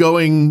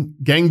going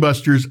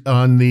gangbusters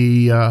on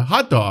the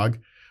hot dog,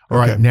 all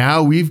right,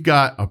 now we've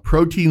got a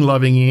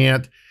protein-loving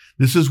ant.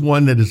 This is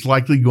one that is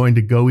likely going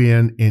to go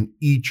in and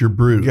eat your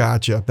brood.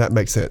 Gotcha. That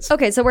makes sense.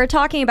 Okay, so we're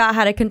talking about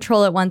how to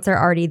control it once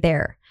they're already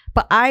there.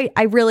 But I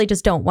really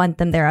just don't want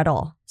them there at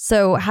all.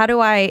 So how do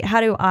I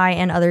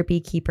and other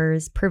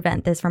beekeepers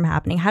prevent this from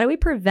happening? How do we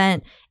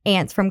prevent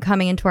ants from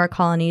coming into our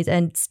colonies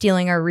and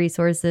stealing our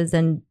resources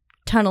and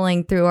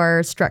tunneling through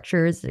our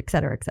structures, et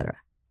cetera, et cetera?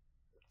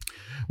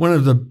 One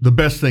of the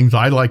best things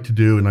I like to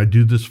do, and I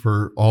do this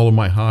for all of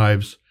my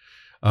hives,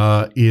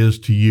 is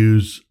to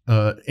use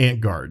ant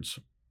guards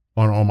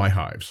on all my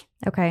hives.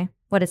 Okay.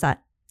 What is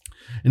that?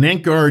 An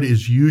ant guard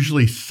is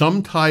usually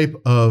some type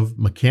of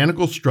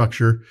mechanical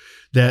structure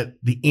that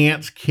the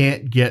ants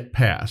can't get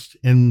past.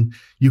 And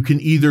you can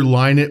either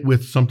line it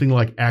with something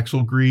like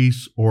axle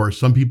grease, or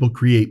some people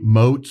create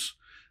moats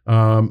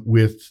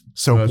with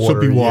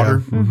soapy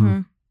water. Yeah. Mm-hmm.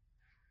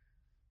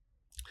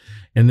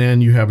 And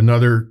then you have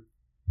another,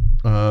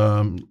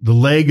 the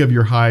leg of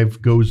your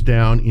hive goes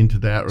down into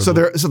that. So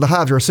the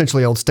hives are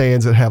essentially on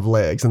stands that have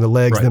legs, and the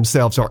legs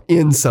themselves are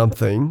in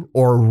something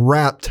or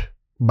wrapped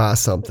by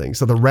something.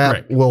 So the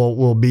wrap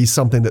will be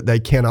something that they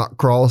cannot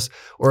cross,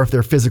 or if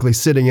they're physically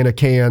sitting in a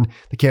can,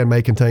 the can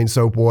may contain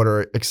soap,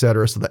 water, et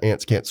cetera, so the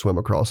ants can't swim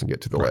across and get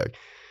to the leg.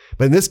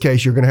 But in this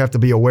case, you're going to have to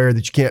be aware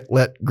that you can't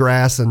let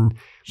grass and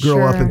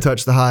grow up and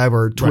touch the hive,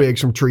 or twigs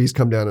from trees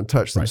come down and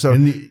touch them. So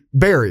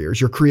barriers,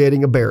 you're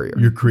creating a barrier.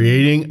 You're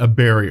creating a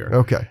barrier.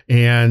 Okay.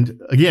 And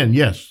again,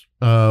 yes,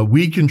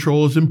 weed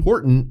control is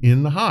important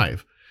in the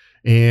hive.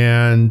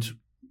 And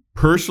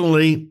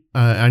personally,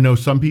 I know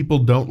some people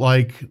don't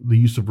like the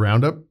use of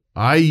Roundup.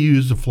 I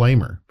use a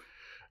flamer,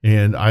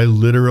 and I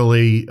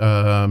literally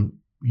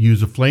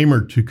use a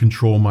flamer to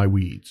control my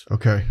weeds.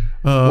 Okay.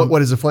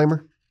 What is a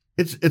flamer?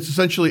 It's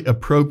essentially a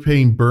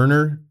propane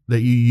burner that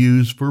you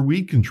use for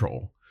weed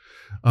control.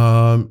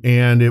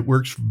 And it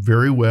works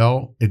very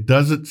well. It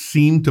doesn't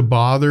seem to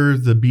bother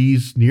the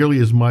bees nearly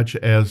as much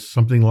as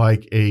something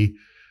like a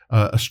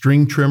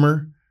string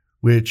trimmer,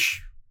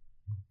 which,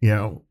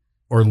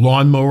 or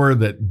lawnmower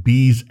that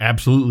bees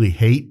absolutely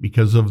hate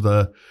because of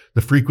the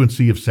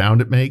frequency of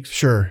sound it makes.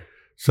 Sure.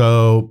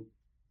 So,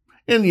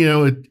 and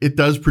it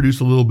does produce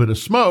a little bit of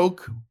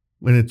smoke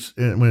when it's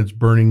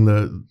burning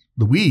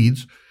the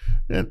weeds.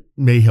 That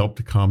may help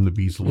to calm the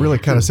bees a little. Really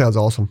kind of sounds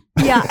awesome.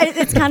 Yeah,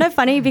 it's kind of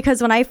funny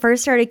because when I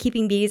first started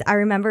keeping bees, I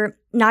remember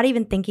not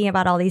even thinking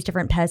about all these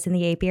different pests in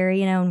the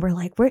apiary, and we're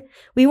like,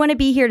 we want to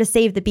be here to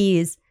save the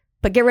bees,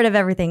 but get rid of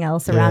everything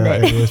else around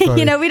it.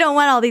 We don't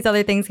want all these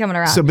other things coming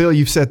around. So, Bill,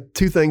 you've said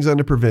 2 things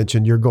under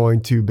prevention. You're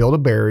going to build a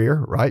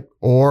barrier, right?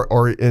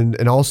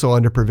 And also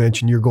under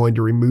prevention, you're going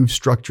to remove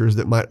structures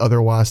that might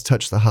otherwise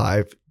touch the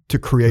hive to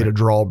create a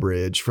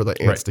drawbridge for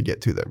the ants to get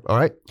to them. All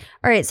right.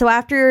 All right. So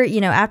after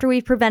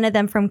we've prevented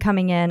them from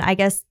coming in, I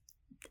guess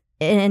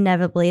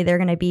inevitably they're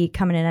going to be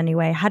coming in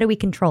anyway. How do we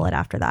control it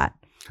after that?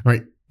 All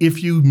right.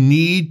 If you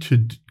need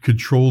to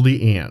control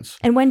the ants.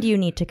 And when do you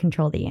need to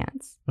control the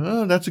ants?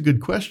 That's a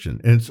good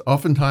question. And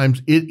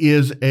oftentimes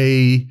it's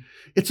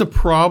a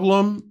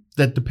problem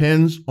that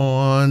depends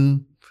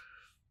on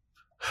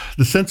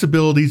the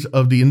sensibilities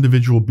of the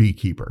individual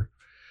beekeeper.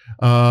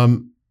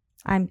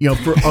 I'm You know,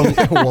 for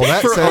a, Well,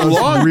 that for a sounds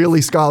long-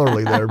 really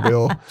scholarly there,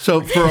 Bill.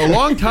 so for a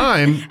long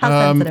time, how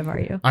sensitive are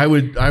you? I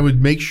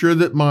would make sure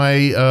that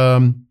my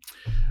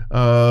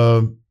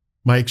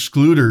my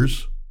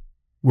excluders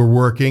were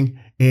working,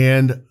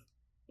 and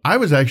I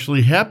was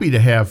actually happy to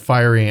have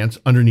fire ants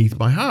underneath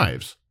my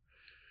hives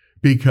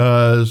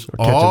because Or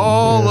catching them,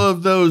 all yeah.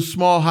 of those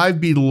small hive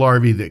beetle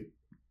larvae that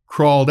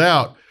crawled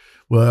out,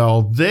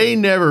 well, they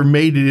never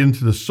made it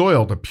into the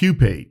soil to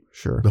pupate.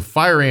 Sure. The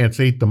fire ants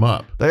ate them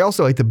up. They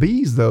also ate the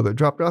bees, though, that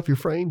dropped off your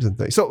frames and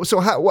things. So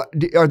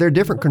are there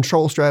different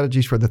control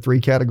strategies for the three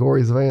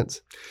categories of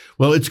ants?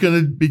 Well, it's going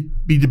to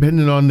be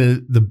dependent on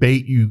the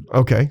bait you.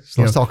 Okay,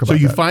 so let's talk about So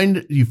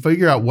that. you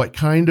figure out what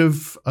kind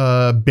of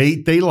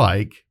bait they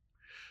like.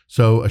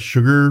 So a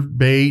sugar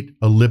bait,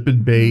 a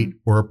lipid bait,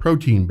 or a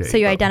protein bait. So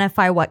you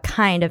identify what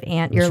kind of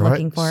ant you're That's right.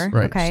 looking for.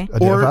 Right. Okay.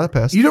 Identify the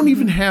pest. You don't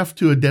even have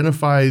to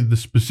identify the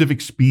specific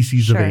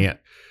species Sure. of ant,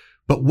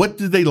 but what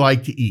do they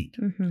like to eat?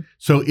 Mm-hmm.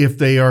 So if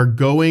they are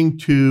going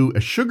to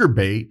a sugar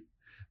bait,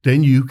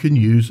 then you can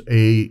use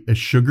a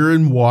sugar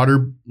and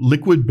water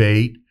liquid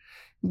bait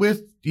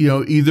with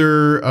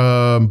either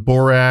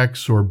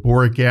borax or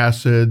boric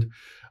acid,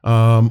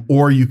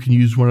 or you can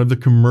use one of the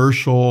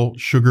commercial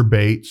sugar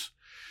baits.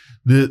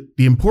 The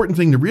important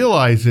thing to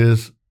realize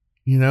is,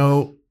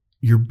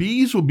 your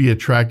bees will be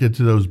attracted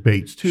to those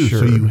baits too. Sure.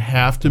 So you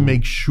have to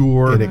make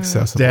sure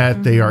Inaccessible.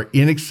 that they are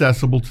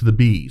inaccessible to the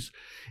bees.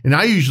 And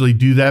I usually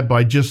do that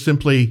by just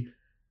simply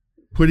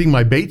putting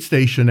my bait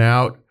station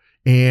out,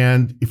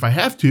 and if I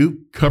have to,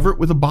 cover it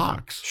with a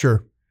box.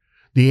 Sure.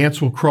 The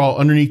ants will crawl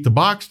underneath the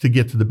box to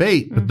get to the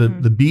bait, but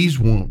the bees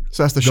won't.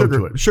 So that's the go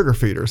to it. sugar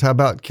feeders. How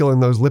about killing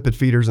those lipid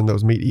feeders and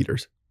those meat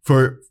eaters?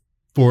 For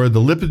the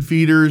lipid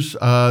feeders,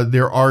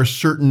 there are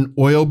certain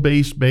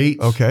oil-based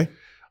baits. Okay.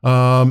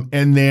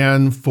 And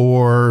then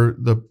for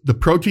the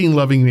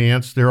protein-loving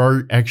ants, there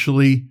are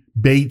actually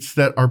baits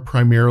that are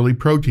primarily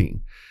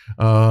protein.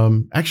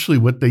 Actually,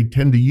 what they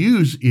tend to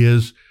use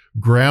is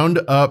ground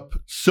up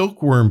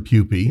silkworm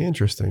pupae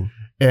Interesting.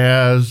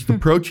 as the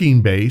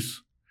protein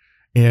base.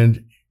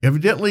 And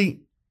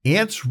evidently,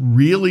 ants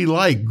really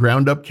like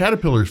ground up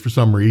caterpillars for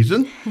some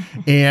reason.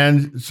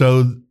 And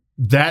so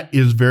that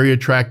is very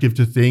attractive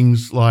to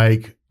things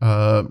like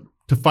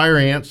to fire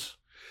ants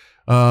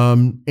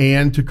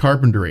and to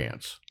carpenter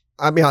ants.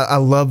 I mean, I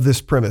love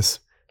this premise.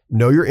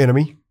 Know your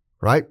enemy,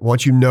 right?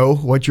 Once you know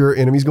what your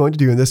enemy's going to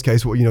do, in this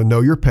case,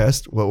 know your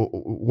pest,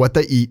 what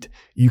they eat,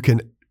 you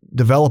can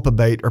develop a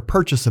bait or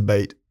purchase a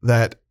bait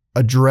that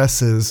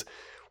addresses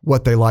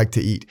what they like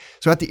to eat.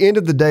 So at the end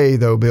of the day,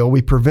 though, Bill,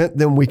 we prevent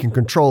them, we can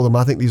control them.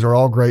 I think these are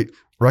all great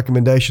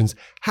recommendations.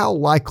 How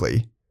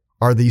likely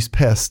are these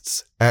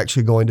pests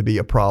actually going to be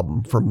a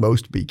problem for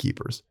most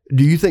beekeepers?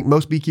 Do you think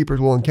most beekeepers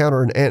will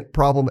encounter an ant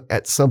problem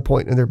at some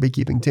point in their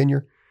beekeeping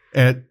tenure?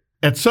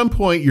 At some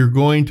point, you're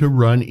going to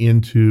run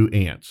into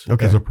ants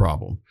as a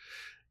problem.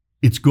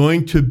 It's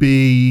going to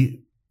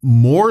be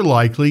more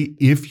likely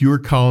if your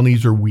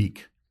colonies are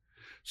weak.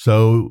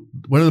 So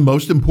one of the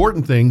most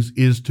important things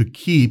is to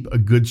keep a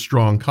good,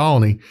 strong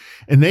colony,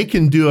 and they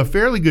can do a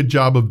fairly good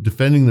job of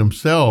defending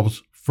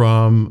themselves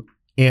from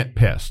ant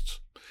pests.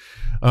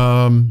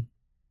 And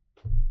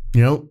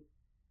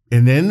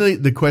then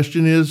the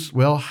question is,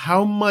 well,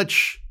 how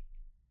much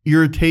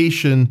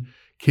irritation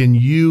can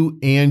you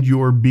and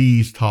your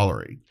bees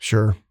tolerate?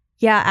 Sure.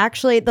 Yeah,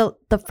 actually, the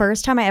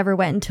first time I ever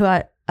went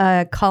into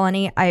a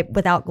colony,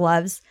 without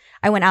gloves,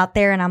 I went out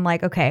there and I'm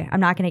like, okay,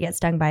 I'm not going to get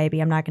stung by a bee.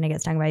 I'm not going to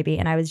get stung by a bee.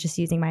 And I was just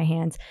using my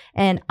hands,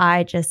 and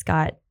I just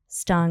got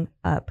stung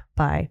up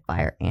by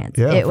fire ants.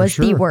 Yeah, it for was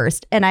the sure.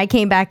 worst. And I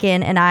came back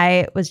in and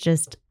I was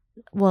just,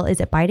 well, is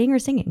it biting or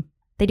stinging?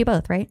 They do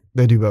both, right?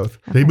 They do both.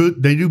 They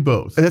do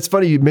both. And it's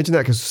funny you mentioned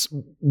that because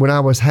when I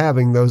was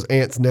having those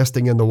ants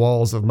nesting in the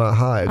walls of my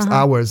hives,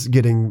 I was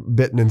getting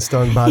bitten and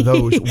stung by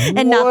those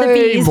And not the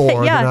way bees.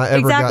 more Yeah, than I ever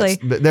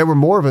exactly. got. They were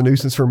more of a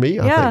nuisance for me,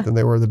 I Yeah. think, than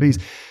they were the bees.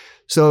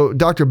 So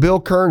Dr. Bill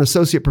Kern,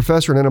 Associate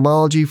Professor in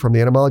Entomology from the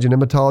Entomology and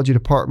Nematology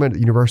Department at the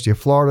University of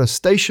Florida,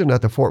 stationed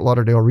at the Fort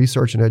Lauderdale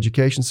Research and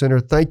Education Center.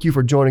 Thank you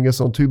for joining us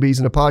on Two Bees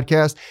in a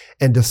Podcast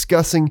and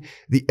discussing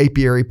the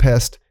apiary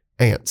pest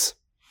ants.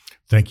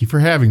 Thank you for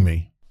having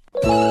me.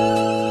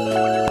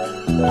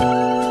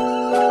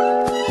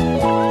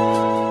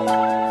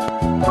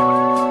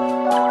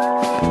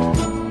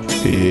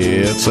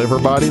 It's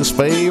everybody's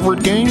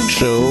favorite game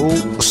show,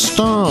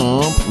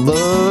 Stump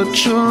the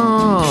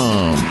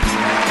Chump.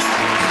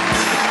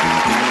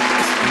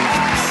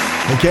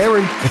 Hey,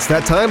 Cameron, it's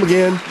that time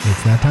again.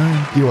 It's that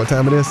time. You know what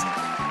time it is?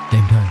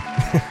 Game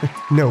time.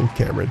 No,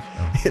 Cameron.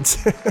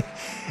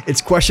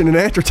 It's question and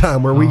answer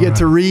time where we All get right.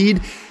 to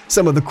read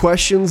some of the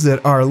questions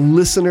that our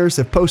listeners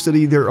have posted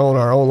either on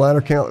our online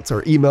accounts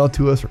or emailed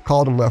to us or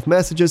called and left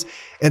messages,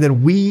 and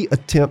then we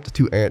attempt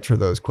to answer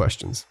those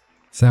questions.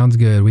 Sounds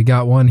good. We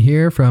got one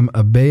here from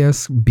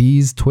Abeus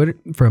Bees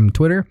from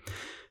Twitter.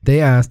 They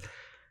asked,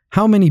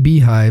 how many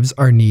beehives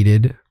are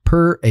needed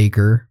per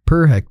acre,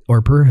 per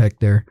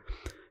hectare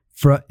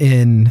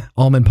in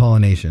almond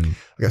pollination?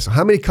 Okay, so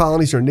how many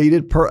colonies are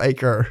needed per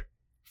acre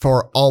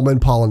for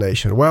almond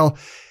pollination? Well,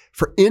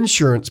 for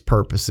insurance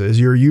purposes,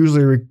 you're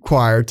usually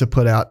required to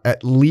put out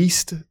at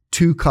least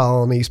 2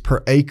 colonies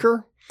per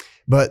acre,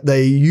 but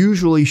they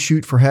usually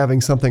shoot for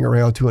having something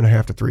around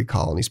 2.5 to 3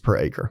 colonies per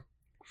acre.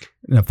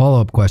 And a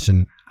follow-up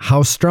question,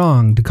 how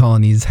strong do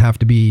colonies have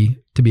to be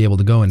able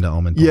to go into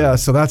almond pollen? Yeah,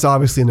 so that's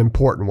obviously an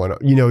important one.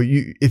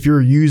 If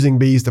you're using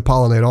bees to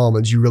pollinate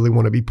almonds, you really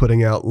want to be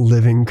putting out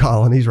living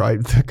colonies,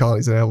 right? The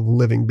colonies that have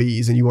living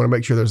bees, and you want to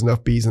make sure there's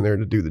enough bees in there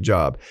to do the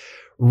job.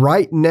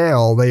 Right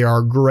now, they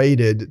are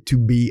graded to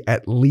be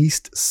at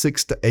least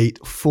 6 to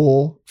 8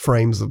 full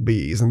frames of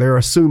bees. And they're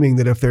assuming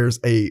that if there's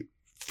a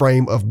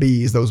frame of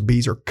bees, those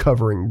bees are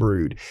covering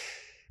brood.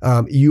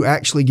 You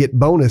actually get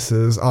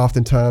bonuses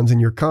oftentimes in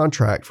your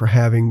contract for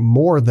having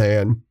more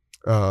than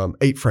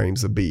 8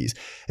 frames of bees.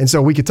 And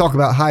so we could talk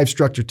about hive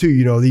structure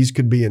too. These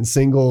could be in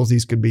singles,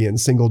 these could be in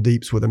single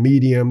deeps with a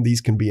medium, these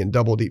can be in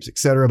double deeps,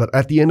 etc. But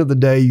at the end of the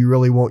day, you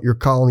really want your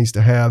colonies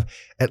to have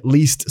at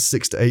least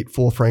 6 to 8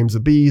 full frames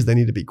of bees. They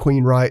need to be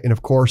queen right. And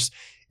of course,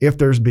 if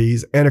there's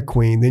bees and a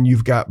queen, then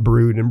you've got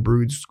brood, and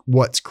brood's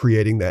what's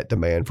creating that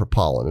demand for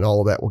pollen, and all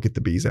of that will get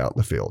the bees out in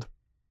the field.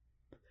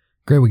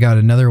 Great. We got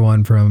another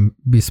one from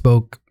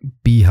Bespoke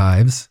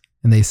Beehives,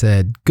 and they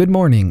said, "Good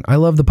morning. I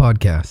love the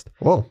podcast."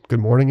 Well, good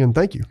morning and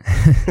thank you.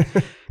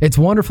 It's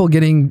wonderful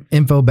getting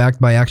info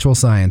backed by actual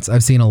science.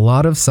 I've seen a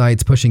lot of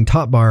sites pushing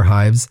top bar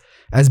hives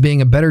as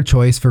being a better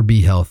choice for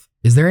bee health.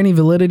 Is there any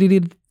validity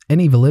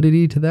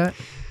to that?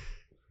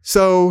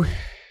 So,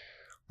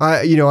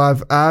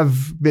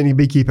 I've been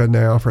beekeeping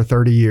now for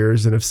 30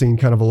 years and have seen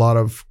kind of a lot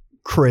of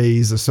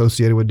craze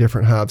associated with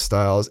different hive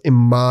styles. In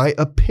my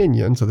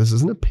opinion, so this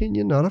is an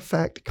opinion, not a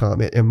fact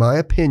comment. In my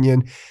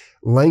opinion,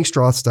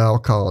 Langstroth style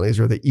colonies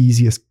are the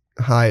easiest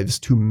hives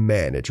to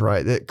manage,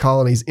 right? The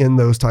colonies in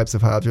those types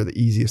of hives are the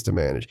easiest to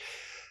manage.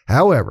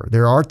 However,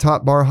 there are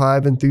top bar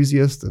hive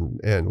enthusiasts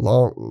and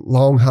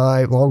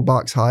long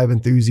box hive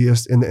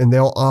enthusiasts, and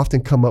they'll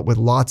often come up with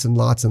lots and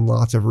lots and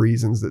lots of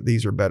reasons that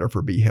these are better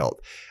for bee health.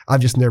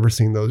 I've just never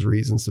seen those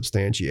reasons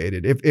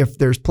substantiated. If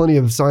there's plenty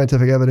of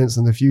scientific evidence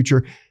in the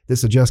future that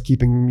suggests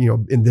keeping,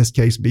 in this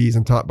case, bees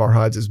in top bar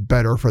hives is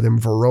better for them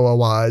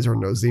Varroa-wise or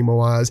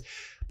Nosema-wise,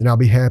 then I'll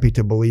be happy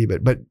to believe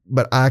it.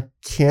 But I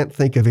can't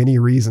think of any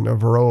reason a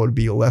Varroa would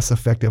be less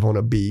effective on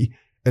a bee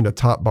in a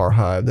top bar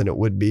hive than it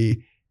would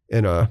be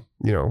in a,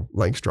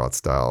 Langstroth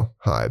style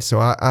hive. So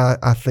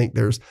I think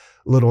there's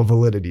little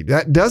validity.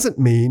 That doesn't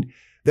mean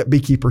that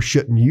beekeepers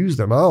shouldn't use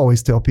them. I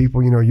always tell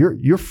people,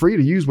 you're free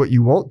to use what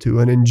you want to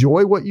and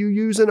enjoy what you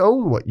use and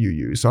own what you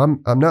use. So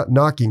I'm not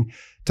knocking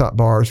top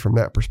bars from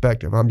that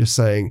perspective. I'm just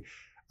saying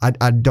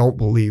I don't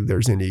believe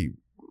there's any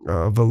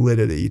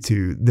validity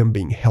to them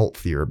being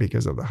healthier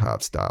because of the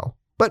hive style.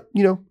 But,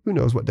 who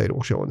knows what data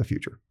will show in the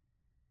future.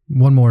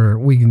 One more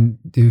we can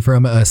do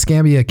from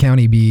Escambia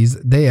County Bees.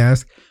 They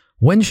ask,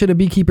 when should a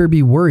beekeeper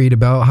be worried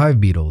about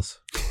hive beetles?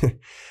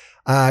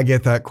 I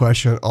get that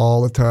question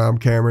all the time,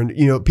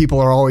 Cameron. People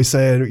are always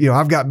saying,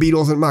 I've got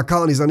beetles in my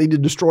colonies. I need to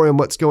destroy them.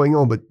 What's going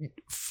on? But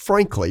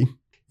frankly,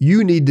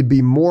 you need to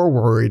be more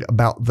worried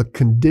about the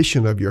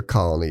condition of your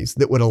colonies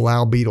that would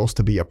allow beetles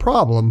to be a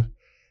problem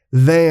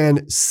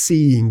than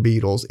seeing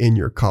beetles in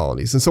your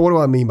colonies. And so what do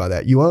I mean by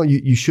that?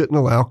 You shouldn't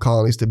allow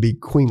colonies to be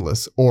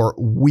queenless or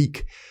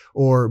weak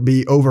or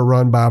be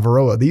overrun by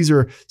Varroa. These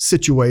are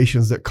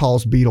situations that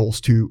cause beetles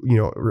to,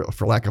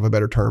 for lack of a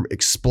better term,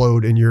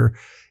 explode in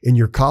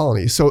your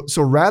colony. So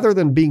rather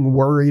than being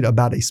worried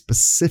about a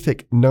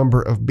specific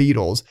number of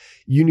beetles,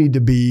 you need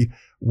to be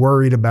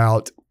worried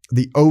about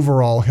the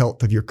overall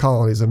health of your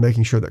colonies and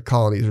making sure that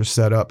colonies are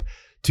set up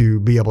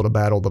to be able to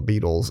battle the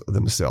beetles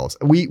themselves.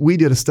 We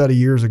did a study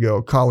years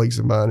ago, colleagues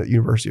of mine at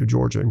University of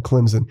Georgia in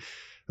Clemson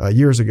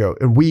years ago,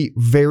 and we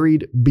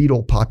varied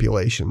beetle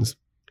populations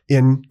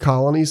in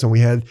colonies, and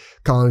we had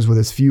colonies with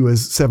as few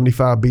as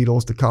 75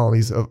 beetles to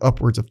colonies of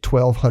upwards of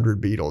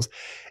 1,200 beetles.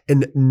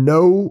 And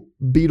no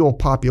beetle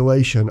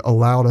population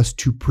allowed us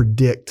to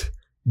predict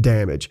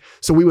damage.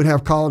 So we would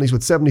have colonies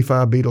with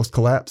 75 beetles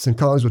collapse and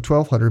colonies with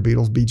 1,200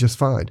 beetles be just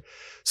fine.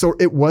 So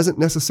it wasn't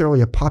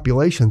necessarily a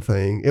population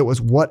thing. It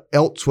was what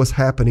else was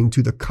happening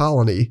to the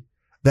colony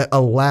that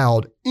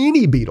allowed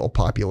any beetle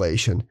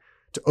population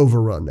to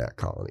overrun that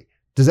colony.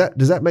 Does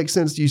that make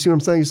sense? Do you see what I'm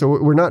saying? So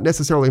we're not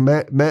necessarily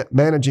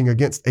managing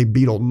against a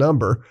beetle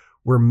number.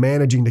 We're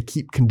managing to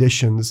keep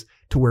conditions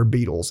to where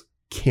beetles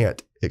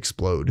can't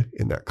explode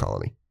in that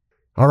colony.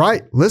 All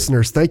right,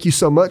 listeners, thank you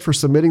so much for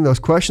submitting those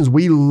questions.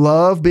 We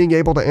love being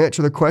able to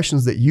answer the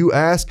questions that you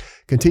ask.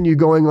 Continue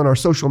going on our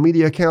social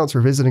media accounts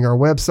or visiting our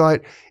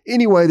website.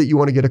 Any way that you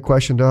want to get a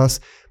question to us,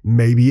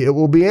 maybe it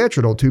will be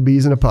answered on 2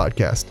 Bees in a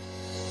Podcast.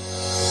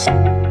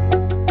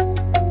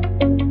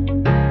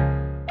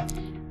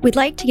 We'd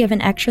like to give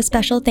an extra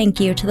special thank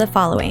you to the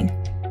following: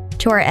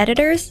 to our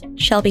editors,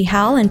 Shelby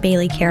Howell and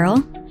Bailey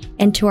Carroll,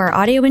 and to our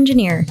audio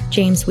engineer,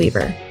 James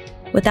Weaver.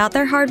 Without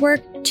their hard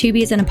work, 2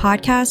 Bees in a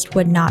Podcast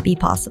would not be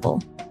possible.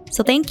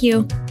 So thank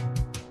you.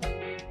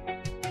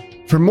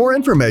 For more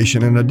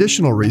information and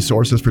additional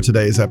resources for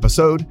today's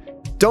episode,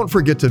 Don't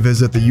forget to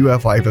visit the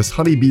UF IFAS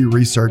Honeybee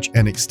Research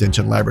and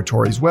Extension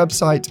Laboratory's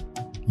website,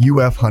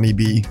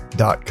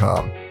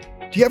 ufhoneybee.com.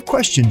 Do you have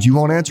questions you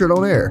want answered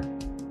on air?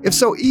 If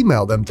so,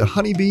 email them to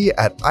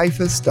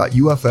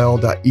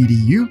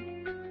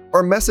honeybee@ifas.ufl.edu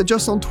or message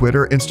us on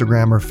Twitter,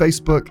 Instagram, or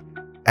Facebook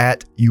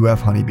at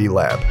UF Honeybee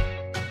Lab.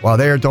 While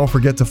there, don't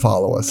forget to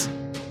follow us.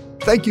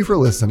 Thank you for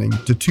listening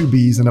to Two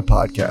Bees in a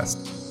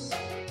Podcast.